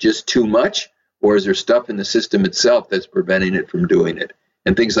 Is it just too much, or is there stuff in the system itself that's preventing it from doing it?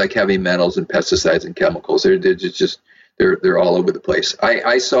 And things like heavy metals and pesticides and chemicals, they're all over the place.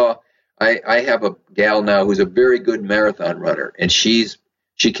 I have a gal now who's a very good marathon runner, and she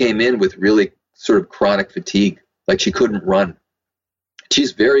came in with really sort of chronic fatigue, like she couldn't run.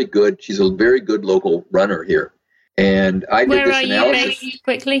 She's very good. She's a very good local runner here. And I did this analysis. Where are you based,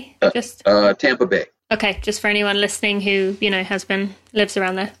 quickly? Tampa Bay. Okay, just for anyone listening who, lives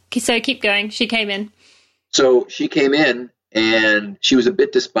around there. So keep going. She came in. So she came in, and she was a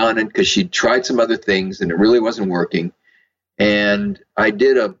bit despondent because she'd tried some other things, and it really wasn't working. And I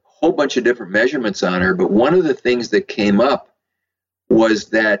did a whole bunch of different measurements on her, but one of the things that came up was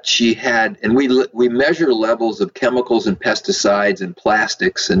that she had, and we measure levels of chemicals and pesticides and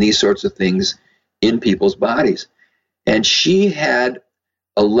plastics and these sorts of things in people's bodies. And she had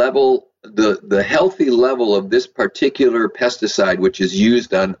a level, the healthy level of this particular pesticide, which is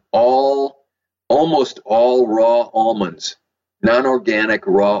used on almost all raw almonds, non-organic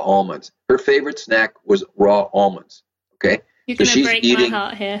raw almonds. Her favorite snack was raw almonds. Okay. You're going to break my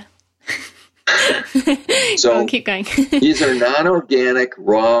heart here. So keep going. These are non-organic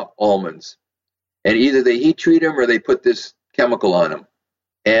raw almonds, and either they heat treat them or they put this chemical on them.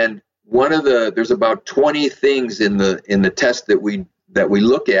 And there's about 20 things in the test that we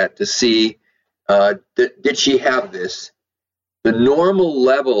look at to see did she have this. The normal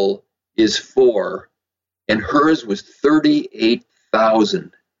level is 4, and hers was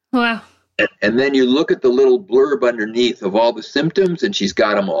 38,000. Wow. And then you look at the little blurb underneath of all the symptoms, and she's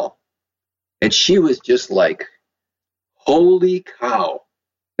got them all. And she was just like, holy cow.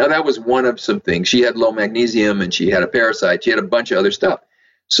 Now, that was one of some things. She had low magnesium, and she had a parasite. She had a bunch of other stuff.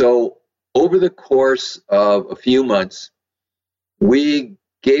 So over the course of a few months, we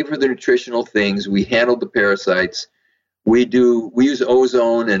gave her the nutritional things. We handled the parasites. We use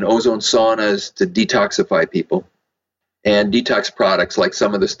ozone and ozone saunas to detoxify people, and detox products like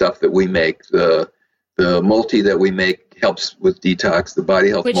some of the stuff that we make. The multi that we make helps with detox, the body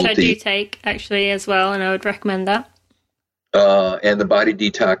health multi. Which I do take, actually, as well, and I would recommend that. And the body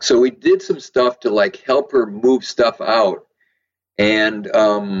detox. So we did some stuff to help her move stuff out. And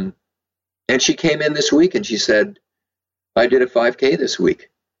she came in this week and she said, I did a 5K this week.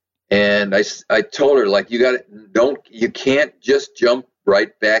 And I told her, you can't just jump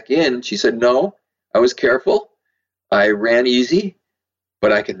right back in. She said, no, I was careful. I ran easy,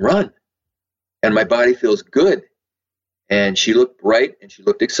 but I can run. And my body feels good. And she looked bright and she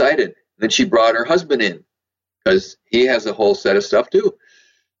looked excited. And then she brought her husband in because he has a whole set of stuff too.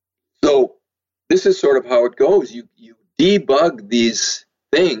 So this is sort of how it goes. You debug these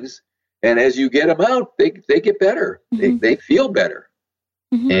things, and as you get them out, they get better. Mm-hmm. They feel better.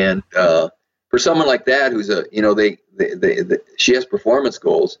 Mm-hmm. And for someone like that, who's she has performance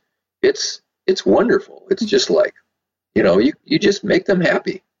goals. It's wonderful. It's just like, you just make them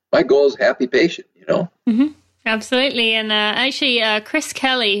happy. My goal is happy patient. Mm-hmm. Absolutely. And actually, Chris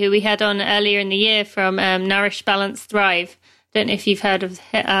Kelly, who we had on earlier in the year from Nourish, Balance, Thrive, don't know if you've heard of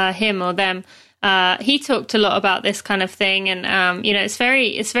him or them. He talked a lot about this kind of thing, and it's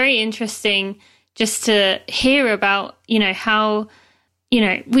very interesting just to hear about how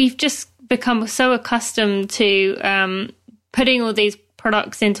we've just become so accustomed to putting all these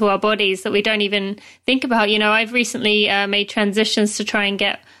products into our bodies that we don't even think about. I've recently made transitions to try and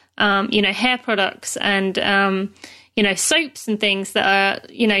get hair products and soaps and things that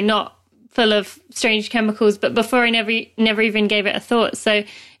are not full of strange chemicals, but before I never even gave it a thought. So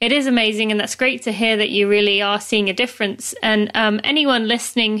it is amazing, and that's great to hear that you really are seeing a difference. And anyone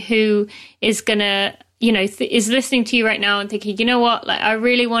listening who is gonna is listening to you right now and thinking, you know what, like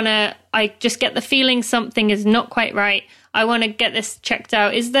I just get the feeling something is not quite right. I want to get this checked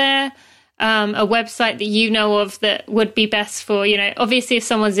out. Is there a website that you know of that would be best for, obviously if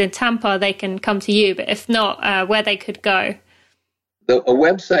someone's in Tampa, they can come to you, but if not, where they could go? A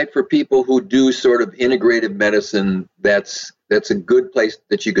website for people who do sort of integrative medicine that's a good place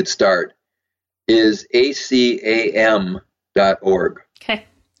that you could start is acam.org. Okay.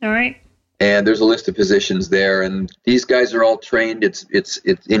 All right. And there's a list of physicians there, and these guys are all trained. It's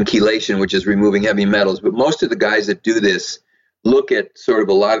in chelation, which is removing heavy metals. But most of the guys that do this look at sort of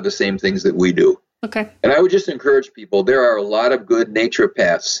a lot of the same things that we do. Okay. And I would just encourage people, there are a lot of good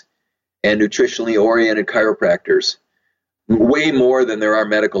naturopaths and nutritionally oriented chiropractors, way more than there are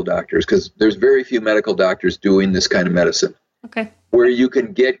medical doctors, because there's very few medical doctors doing this kind of medicine. Okay. Where you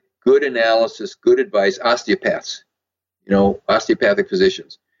can get good analysis, good advice, osteopaths, osteopathic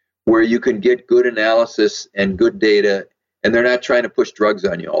physicians, where you can get good analysis and good data, and they're not trying to push drugs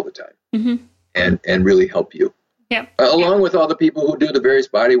on you all the time, and really help you. Yeah. Along with all the people who do the various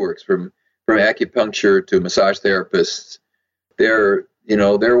body works, from acupuncture to massage therapists, they're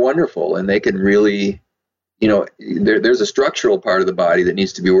wonderful, and they can really, there's a structural part of the body that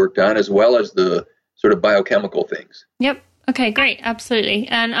needs to be worked on, as well as the sort of biochemical things. Yep. Okay, great. Absolutely.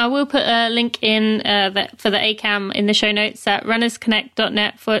 And I will put a link in for the ACAM in the show notes at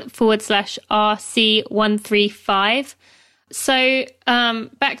runnersconnect.net/RC135. So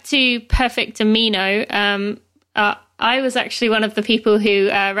back to Perfect Amino. I was actually one of the people who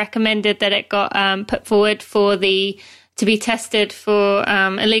recommended that it got put forward to be tested for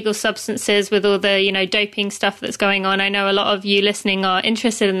illegal substances with all the, doping stuff that's going on. I know a lot of you listening are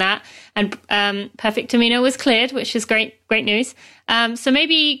interested in that. And Perfect Amino was cleared, which is great news. So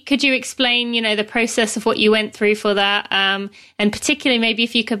maybe could you explain, the process of what you went through for that? And particularly maybe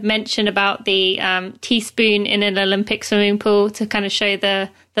if you could mention about the teaspoon in an Olympic swimming pool to kind of show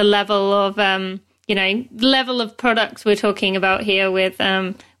the level of, level of products we're talking about here with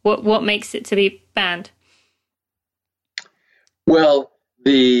what makes it to be banned. Well,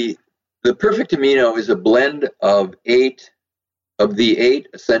 the Perfect Amino is a blend of eight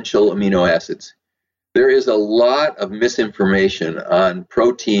essential amino acids. There is a lot of misinformation on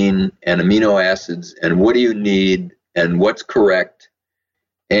protein and amino acids and what do you need and what's correct.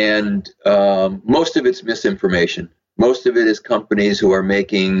 And most of it's misinformation. Most of it is companies who are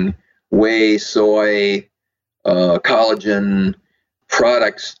making whey, soy, collagen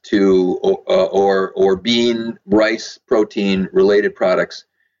products or bean, rice, protein related products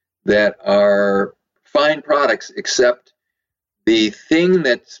that are fine products, except the thing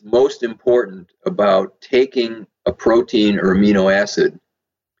that's most important about taking a protein or amino acid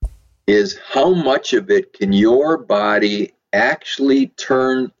is how much of it can your body actually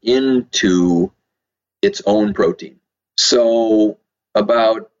turn into its own protein. So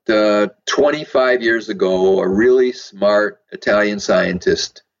about 25 years ago, a really smart Italian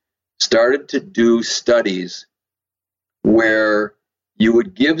scientist started to do studies where you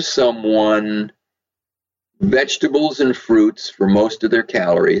would give someone vegetables and fruits for most of their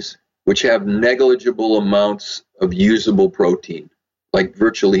calories, which have negligible amounts of usable protein, like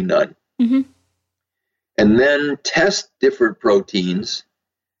virtually none. Mm-hmm. And then test different proteins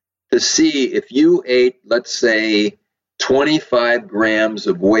to see if you ate, let's say, 25 grams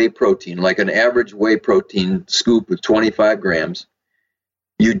of whey protein, like an average whey protein scoop of 25 grams.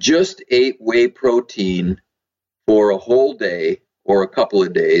 You just ate whey protein for a whole day or a couple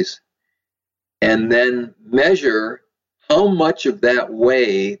of days, and then measure how much of that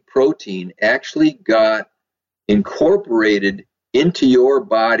whey protein actually got incorporated into your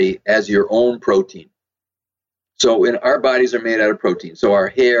body as your own protein. So our bodies are made out of protein. So our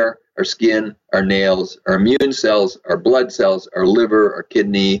hair, our skin, our nails, our immune cells, our blood cells, our liver, our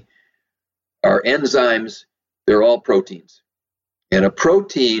kidney, our enzymes, they're all proteins. And a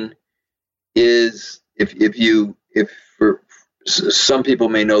protein is, for some people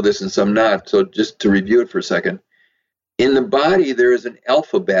may know this and some not, so just to review it for a second, in the body there is an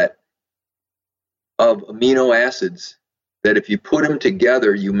alphabet of amino acids that if you put them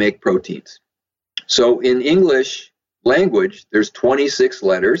together, you make proteins. So in English language, there's 26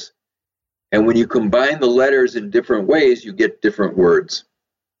 letters. And when you combine the letters in different ways, you get different words.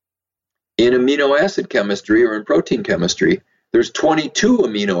 In amino acid chemistry or in protein chemistry, there's 22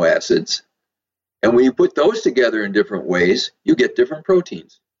 amino acids. And when you put those together in different ways, you get different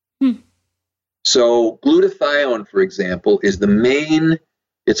proteins. So glutathione, for example, is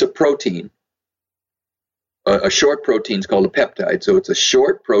it's a protein. A short protein is called a peptide. So it's a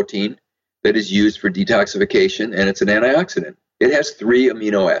short protein that is used for detoxification, and it's an antioxidant. It has 3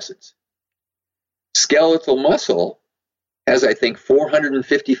 amino acids. Skeletal muscle has, I think,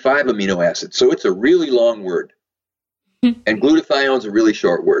 455 amino acids. So it's a really long word. And glutathione is a really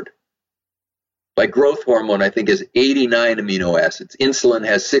short word. Like growth hormone, I think, is 89 amino acids. Insulin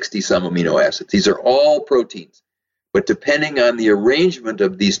has 60-some amino acids. These are all proteins. But depending on the arrangement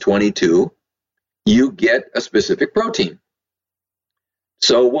of these 22, you get a specific protein.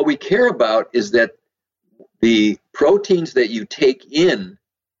 So what we care about is that the proteins that you take in,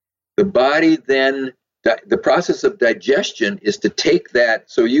 the body then, the process of digestion is to take that,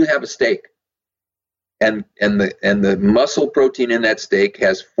 so you have a steak. And the muscle protein in that steak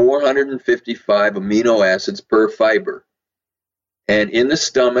has 455 amino acids per fiber. And in the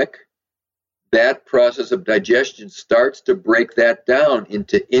stomach, that process of digestion starts to break that down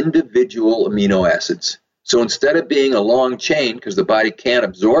into individual amino acids. So instead of being a long chain, because the body can't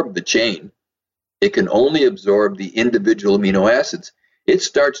absorb the chain, it can only absorb the individual amino acids. It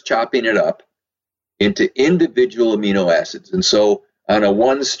starts chopping it up into individual amino acids. And so on a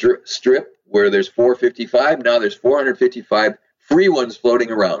one strip where there's 455, now there's 455 free ones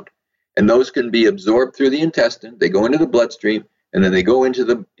floating around. And those can be absorbed through the intestine. They go into the bloodstream, and then they go into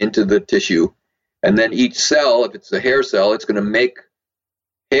the tissue. And then each cell, if it's a hair cell, it's going to make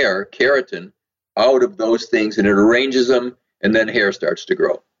hair, keratin, out of those things, and it arranges them, and then hair starts to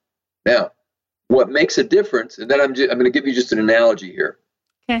grow. Now, what makes a difference, and then I'm going to give you just an analogy here.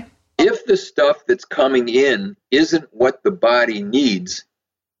 Okay. If the stuff that's coming in isn't what the body needs,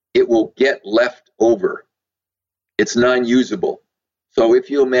 it will get left over. It's non-usable. So if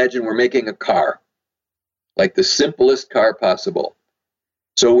you imagine we're making a car, like the simplest car possible.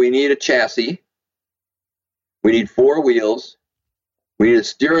 So we need a chassis, we need 4 wheels, we need a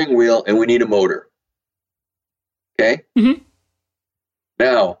steering wheel, and we need a motor. Okay? Mm-hmm.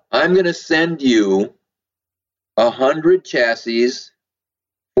 Now, I'm going to send you 100 chassis,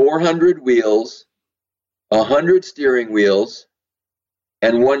 400 wheels, 100 steering wheels,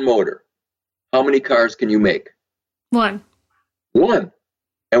 and 1 motor. How many cars can you make? 1. 1.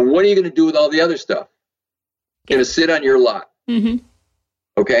 And what are you going to do with all the other stuff? Going to sit on your lot. Mm-hmm.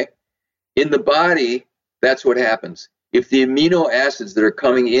 Okay? In the body, that's what happens. If the amino acids that are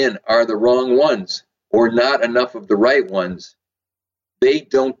coming in are the wrong ones or not enough of the right ones, they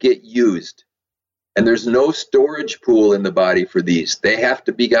don't get used. And there's no storage pool in the body for these. They have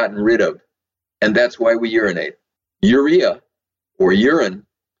to be gotten rid of. And that's why we urinate. Urea, or urine,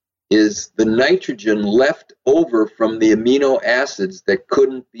 is the nitrogen left over from the amino acids that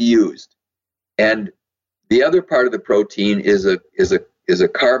couldn't be used. And the other part of the protein is a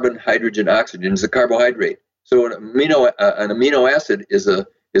carbon, hydrogen, oxygen. It's a carbohydrate. So an amino acid is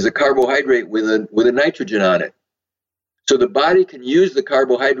a carbohydrate with a nitrogen on it. So the body can use the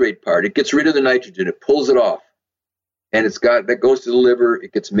carbohydrate part. It gets rid of the nitrogen. It pulls it off. And that goes to the liver.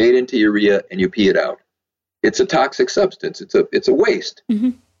 It gets made into urea, and you pee it out. It's a toxic substance. It's a waste.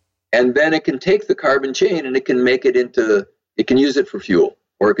 Mm-hmm. And then it can take the carbon chain and it can make it it can use it for fuel,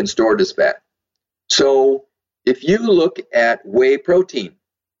 or it can store it as fat. So if you look at whey protein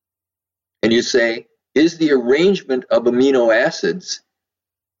and you say, is the arrangement of amino acids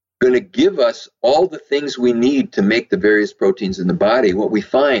going to give us all the things we need to make the various proteins in the body? What we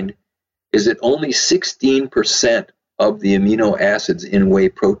find is that only 16% of the amino acids in whey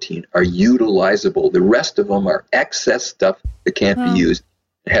protein are utilizable. The rest of them are excess stuff that can't be used.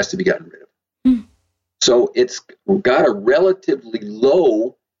 It has to be gotten rid of. Mm. So it's got a relatively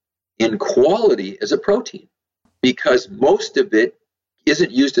low in quality as a protein because most of it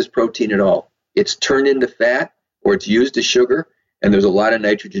isn't used as protein at all. It's turned into fat or it's used as sugar, and there's a lot of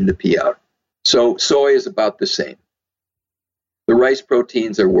nitrogen to pee out. So soy is about the same. The rice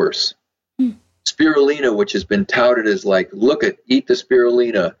proteins are worse. Mm. Spirulina, which has been touted as like, eat the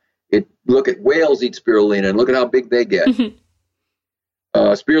spirulina. Look at whales eat spirulina and look at how big they get.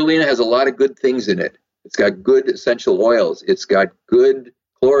 Spirulina has a lot of good things in it. It's got good essential oils. It's got good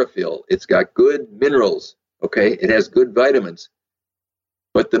chlorophyll. It's got good minerals. Okay, it has good vitamins.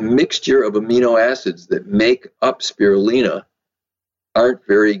 But the mixture of amino acids that make up spirulina aren't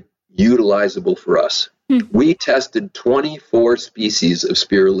very utilizable for us. We tested 24 species of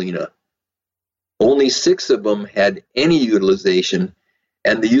spirulina. Only 6 of them had any utilization,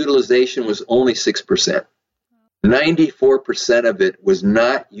 and the utilization was only 6%. 94% of it was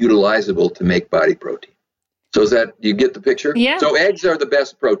not utilizable to make body protein. So you get the picture? Yeah. So eggs are the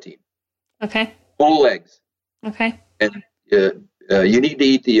best protein. Okay. Whole eggs. Okay. And you need to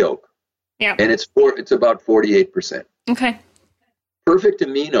eat the yolk. Yeah. And it's about 48%. Okay. Perfect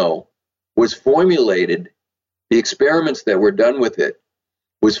Amino was formulated, the experiments that were done with it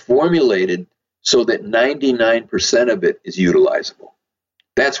was formulated so that 99% of it is utilizable.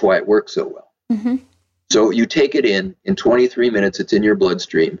 That's why it works so well. Mm-hmm. So you take it in 23 minutes, it's in your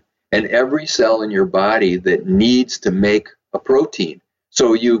bloodstream, and every cell in your body that needs to make a protein.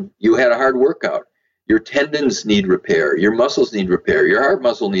 So you had a hard workout. Your tendons need repair. Your muscles need repair. Your heart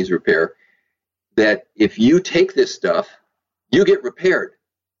muscle needs repair. That if you take this stuff, you get repaired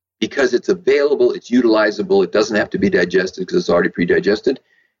because it's available, it's utilizable, it doesn't have to be digested because it's already pre-digested,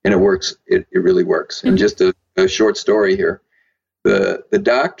 and it works. It really works. Mm-hmm. And just a short story here. The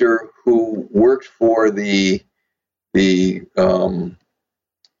doctor who worked for the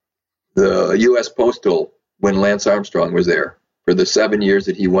U.S. Postal when Lance Armstrong was there for the 7 years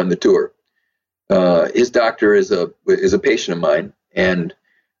that he won the tour, his doctor is a patient of mine and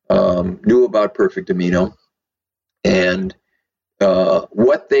knew about Perfect Amino. And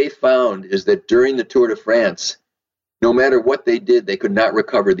what they found is that during the Tour de France, no matter what they did, they could not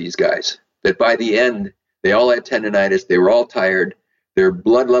recover these guys. That by the end, they all had tendinitis. They were all tired. Their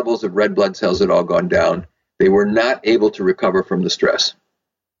blood levels of red blood cells had all gone down. They were not able to recover from the stress.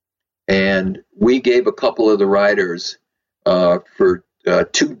 And we gave a couple of the riders for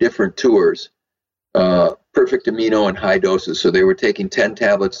 2 different tours Perfect Amino in high doses. So they were taking 10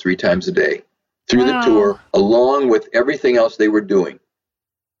 tablets 3 times a day through the tour, along with everything else they were doing.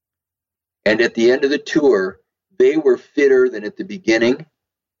 And at the end of the tour, they were fitter than at the beginning,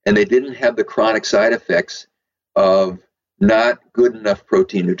 and they didn't have the chronic side effects of not good enough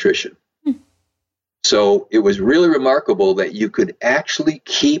protein nutrition. So it was really remarkable that you could actually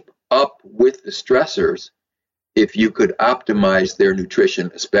keep up with the stressors if you could optimize their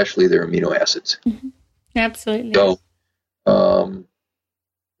nutrition, especially their amino acids. Mm-hmm. Absolutely. So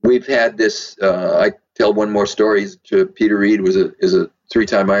we've had this, I tell one more story. Peter Reed is a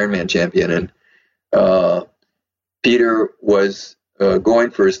 3-time Ironman champion, and Peter was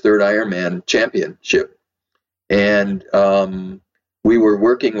going for his 3rd Ironman championship. And we were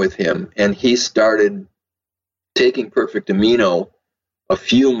working with him, and he started taking Perfect Amino a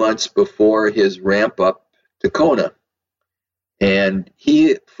few months before his ramp up to Kona. And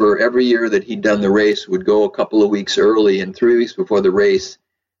he, for every year that he'd done the race, would go a couple of weeks early, and 3 weeks before the race,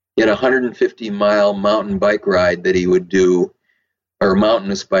 he had a 150-mile mountain bike ride that he would do, or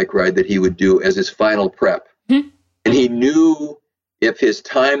mountainous bike ride that he would do as his final prep. Mm-hmm. And he knew if his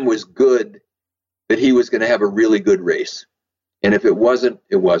time was good, that he was going to have a really good race. And if it wasn't,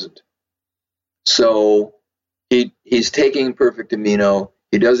 it wasn't. So he's taking Perfect Amino.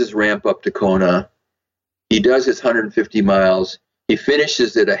 He does his ramp up to Kona. He does his 150 miles. He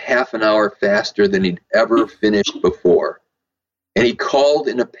finishes it a half an hour faster than he'd ever finished before. And he called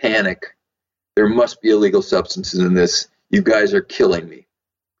in a panic, "There must be illegal substances in this. You guys are killing me."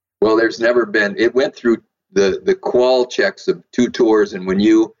 Well, there's never been. It went through the qual checks of 2 tours, and when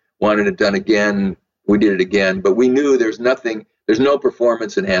you wanted it done again, we did it again. But we knew there's no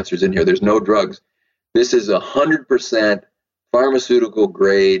performance enhancers in here. There's no drugs. This is 100% pharmaceutical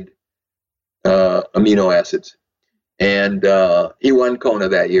grade amino acids. And he won Kona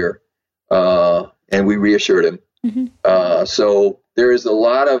that year, and we reassured him. Mm-hmm. So there is a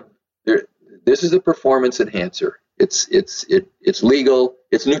lot of this is a performance enhancer. It's legal.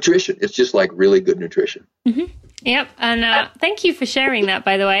 It's nutrition. It's just like really good nutrition. Mm-hmm. Yep. And thank you for sharing that,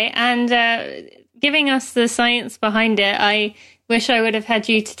 by the way, and giving us the science behind it. I wish I would have had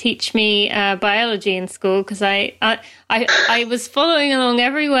you to teach me biology in school, because I was following along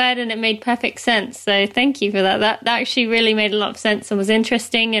every word and it made perfect sense. So thank you for that. That actually really made a lot of sense and was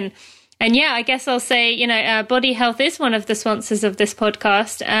interesting. And yeah, I guess I'll say, Body Health is one of the sponsors of this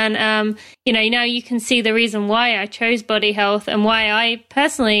podcast. And, now you can see the reason why I chose Body Health and why I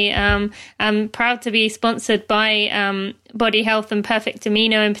personally am proud to be sponsored by Body Health and Perfect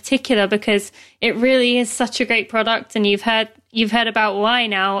Amino in particular, because it really is such a great product. And you've heard about why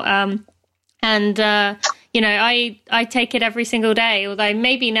now. I take it every single day, although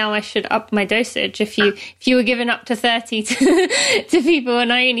maybe now I should up my dosage. If you were given up to 30 to people,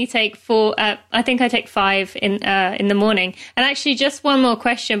 and I only take 4, I think I take 5 in the morning. And actually, just one more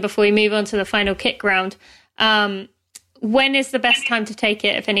question before we move on to the final kick round. When is the best time to take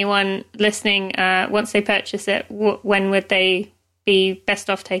it? If anyone listening, once they purchase it, when would they be best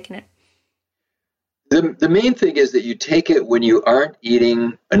off taking it? The main thing is that you take it when you aren't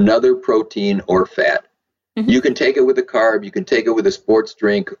eating another protein or fat. Mm-hmm. You can take it with a carb, you can take it with a sports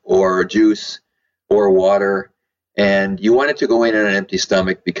drink or a juice or water, and you want it to go in on an empty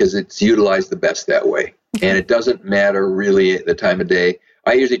stomach because it's utilized the best that way. Mm-hmm. And it doesn't matter really the time of day.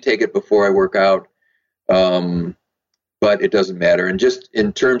 I usually take it before I work out, but it doesn't matter. And just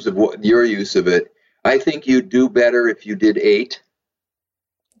in terms of your use of it, I think you'd do better if you did 8.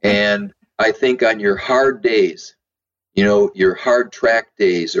 And I think on your hard days, your hard track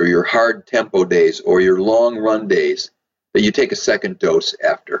days or your hard tempo days or your long run days, that you take a second dose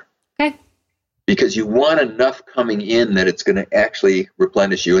after. Okay. Because you want enough coming in that it's going to actually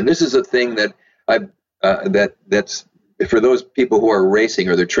replenish you. And this is a thing that that's for those people who are racing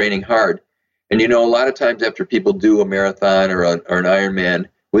or they're training hard. And a lot of times after people do a marathon or an Ironman,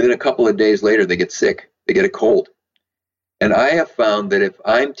 within a couple of days later they get sick, they get a cold. And I have found that if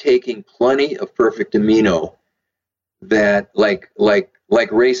I'm taking plenty of Perfect Amino, that like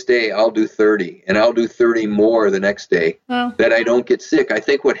race day, I'll do 30 and I'll do 30 more the next day, that I don't get sick. I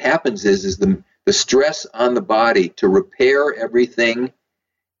think what happens is the stress on the body to repair everything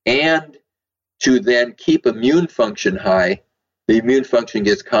and to then keep immune function high, the immune function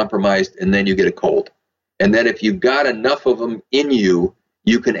gets compromised and then you get a cold. And then if you've got enough of them in you,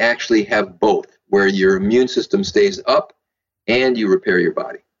 you can actually have both, where your immune system stays up and you repair your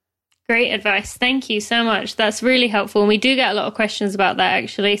body. Great advice. Thank you so much. That's really helpful. And we do get a lot of questions about that,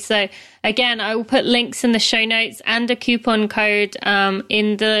 actually. So again, I will put links in the show notes and a coupon code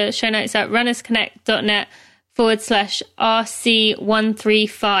in the show notes at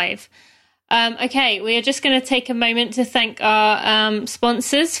runnersconnect.net/RC135. Okay, we are just going to take a moment to thank our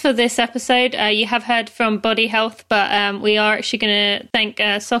sponsors for this episode. You have heard from Body Health, but we are actually going to thank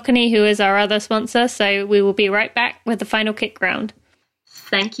Saucony, who is our other sponsor. So we will be right back with the final kick round.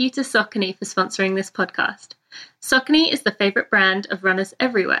 Thank you to Saucony for sponsoring this podcast. Saucony is the favorite brand of runners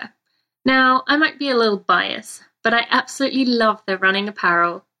everywhere. Now, I might be a little biased, but I absolutely love their running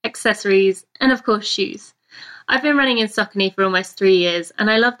apparel, accessories, and of course shoes. I've been running in Saucony for almost 3 years, and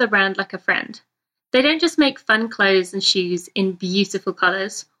I love the brand like a friend. They don't just make fun clothes and shoes in beautiful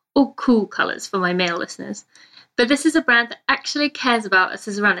colours, or cool colours for my male listeners, but this is a brand that actually cares about us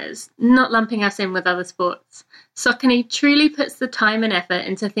as runners, not lumping us in with other sports. Saucony truly puts the time and effort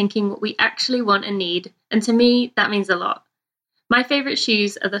into thinking what we actually want and need, and to me, that means a lot. My favourite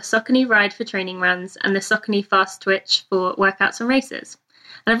shoes are the Saucony Ride for training runs and the Saucony Fast Twitch for workouts and races.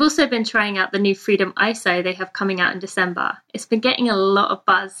 And I've also been trying out the new Freedom ISO they have coming out in December. It's been getting a lot of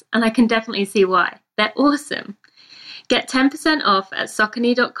buzz, and I can definitely see why. They're awesome. Get 10% off at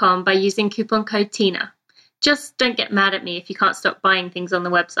Saucony.com by using coupon code TINA. Just don't get mad at me if you can't stop buying things on the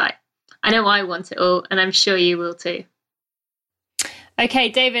website. I know I want it all, and I'm sure you will too. Okay,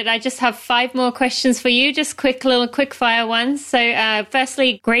 David, I just have 5 more questions for you, just quick fire ones. So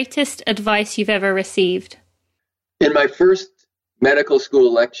firstly, greatest advice you've ever received? In my first medical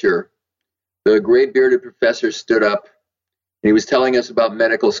school lecture, the gray bearded professor stood up and he was telling us about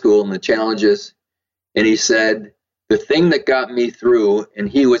medical school and the challenges. And he said, the thing that got me through, and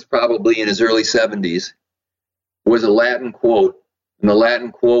he was probably in his early 70s, was a Latin quote. And the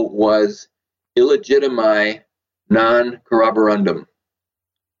Latin quote was, illegitimi non corroborandum.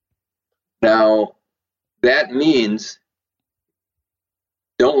 Now, that means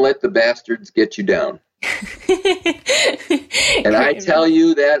don't let the bastards get you down. And I tell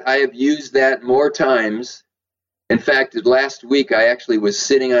you that I have used that more times. In fact, last week I actually was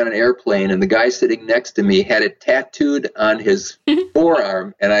sitting on an airplane and the guy sitting next to me had it tattooed on his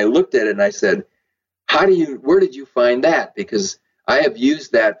forearm. And I looked at it and I said, where did you find that? Because I have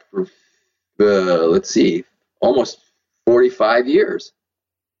used that for, almost 45 years.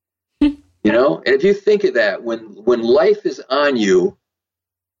 And if you think of that, when life is on you,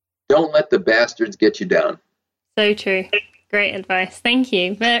 don't let the bastards get you down. So true. Great advice. Thank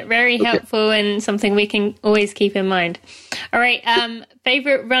you. Very helpful and something we can always keep in mind. All right.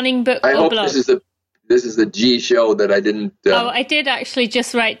 Favorite running book or blog? This is the G show that I didn't. I did actually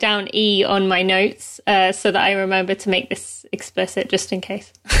just write down E on my notes so that I remember to make this explicit just in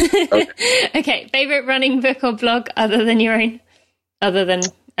case. Okay. Favorite running book or blog other than your own, other than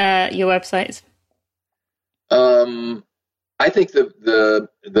your websites? I think the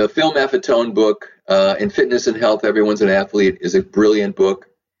Phil Maffetone book, In Fitness and Health, Everyone's an Athlete, is a brilliant book.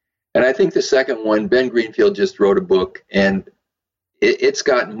 And I think the second one, Ben Greenfield just wrote a book, and it's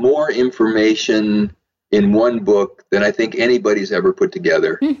got more information in one book than I think anybody's ever put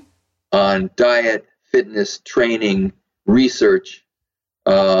together on diet, fitness, training, research.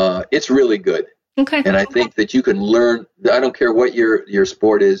 It's really good. Okay. And I think that you can learn, I don't care what your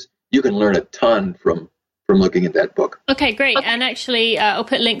sport is, you can learn a ton from looking at that book. Okay, great. And actually, I'll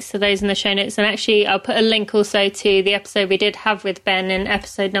put links to those in the show notes. And actually, I'll put a link also to the episode we did have with Ben in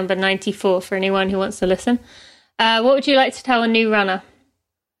episode number 94 for anyone who wants to listen. What would you like to tell a new runner?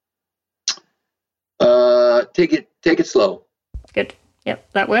 Take it slow. Good.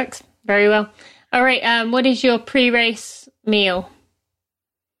 Yep, that works very well. All right. What is your pre-race meal?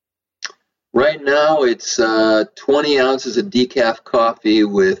 Right now, it's 20 ounces of decaf coffee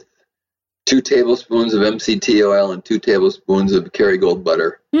with 2 tablespoons of MCT oil and 2 tablespoons of Kerrygold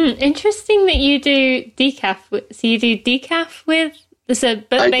butter. Interesting that you do decaf. So you do decaf with,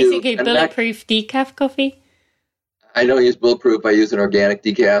 basically bulletproof decaf coffee? I don't use bulletproof. I use an organic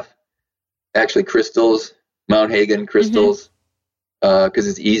decaf. Actually, crystals, Mount Hagen crystals, because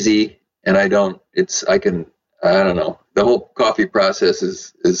it's easy, and I don't know. The whole coffee process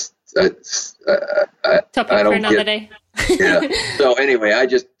is topic for another day. Yeah. So anyway,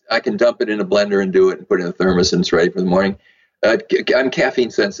 I can dump it in a blender and do it and put it in a thermos and it's ready for the morning. I'm caffeine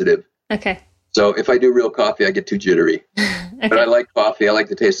sensitive. Okay. So if I do real coffee, I get too jittery. Okay. But I like coffee. I like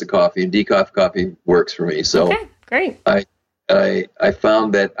the taste of coffee, and decaf coffee works for me. So okay, great. I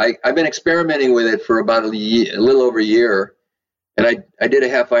found that I've been experimenting with it for about a little over a year. And I did a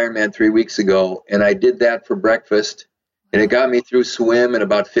half Ironman 3 weeks ago, and I did that for breakfast, and it got me through swim and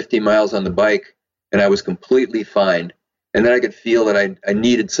about 50 miles on the bike, and I was completely fine. And then I could feel that I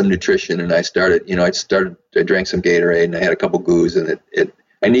needed some nutrition, and I drank some Gatorade, and I had a couple goos, and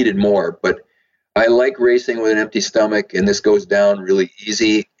I needed more. But I like racing with an empty stomach, and this goes down really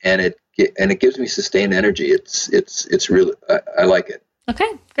easy, and it gives me sustained energy. It's really, I like it.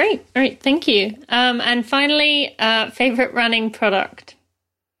 Okay, great. All right, thank you. And finally, favorite running product?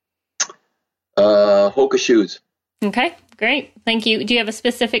 Hoka shoes. Okay, great. Thank you. Do you have a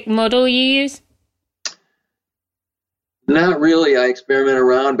specific model you use? Not really. I experiment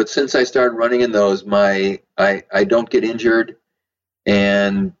around, but since I started running in those, I don't get injured,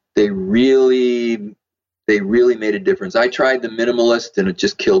 and they really made a difference. I tried the minimalist, and it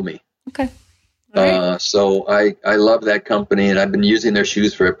just killed me. Okay. Right. So I love that company, and I've been using their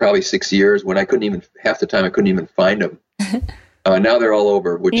shoes for probably 6 years when half the time I couldn't even find them. Now they're all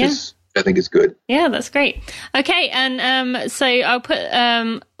over, which is, I think is good. Yeah, that's great. Okay. And, so I'll put,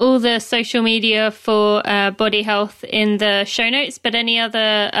 all the social media for, Body Health in the show notes, but any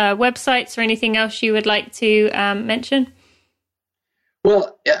other, websites or anything else you would like to, mention?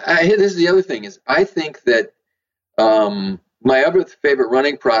 Well, this is the other thing is I think that, my other favorite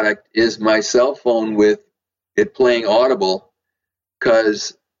running product is my cell phone with it playing Audible,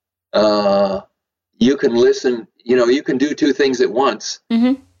 because you can listen, you can do 2 things at once.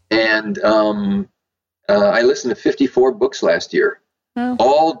 Mm-hmm. And I listened to 54 books last year,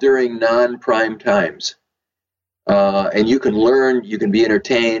 all during non-prime times. And you can learn, you can be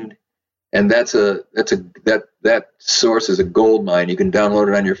entertained, and that source is a gold mine. You can download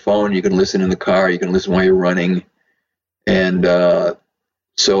it on your phone, you can listen in the car, you can listen while you're running. And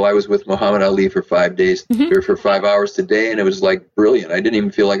so I was with Muhammad Ali for 5 days, or for 5 hours today, and it was like brilliant. I didn't even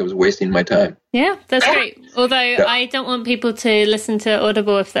feel like I was wasting my time. Yeah, that's great. Although I don't want people to listen to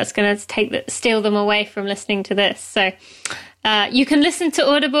Audible if that's going to steal them away from listening to this. So you can listen to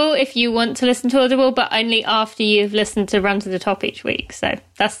Audible if you want to listen to Audible, but only after you've listened to Run to the Top each week. So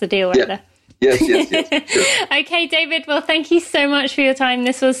that's the deal right there. Yes. Sure. Okay, David. Well, thank you so much for your time.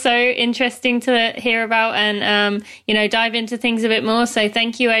 This was so interesting to hear about and, dive into things a bit more. So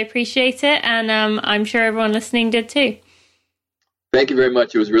thank you. I appreciate it. And I'm sure everyone listening did too. Thank you very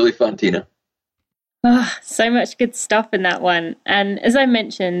much. It was really fun, Tina. Oh, so much good stuff in that one. And as I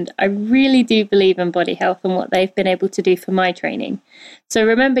mentioned, I really do believe in Body Health and what they've been able to do for my training. So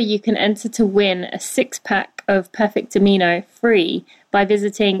remember, you can enter to win a 6-pack of Perfect Amino free by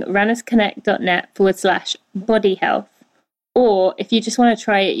visiting runnersconnect.net/bodyhealth. Or if you just want to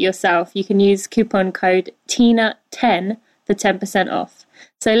try it yourself, you can use coupon code TINA10 for 10% off.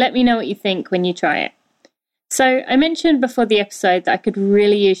 So let me know what you think when you try it. So I mentioned before the episode that I could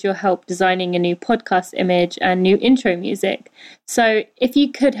really use your help designing a new podcast image and new intro music. So if you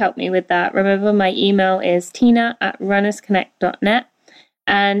could help me with that, remember my email is tina@runnersconnect.net.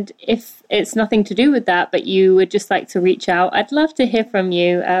 And if it's nothing to do with that, but you would just like to reach out, I'd love to hear from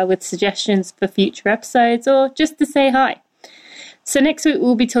you with suggestions for future episodes or just to say hi. So next week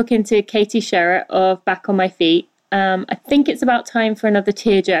we'll be talking to Katie Sherritt of Back on My Feet. I think it's about time for another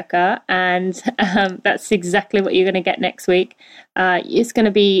tearjerker, and that's exactly what you're going to get next week. It's going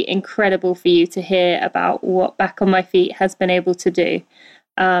to be incredible for you to hear about what Back on My Feet has been able to do.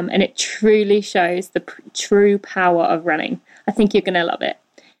 And it truly shows the true power of running. I think you're going to love it.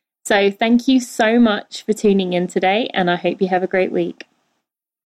 So thank you so much for tuning in today, and I hope you have a great week.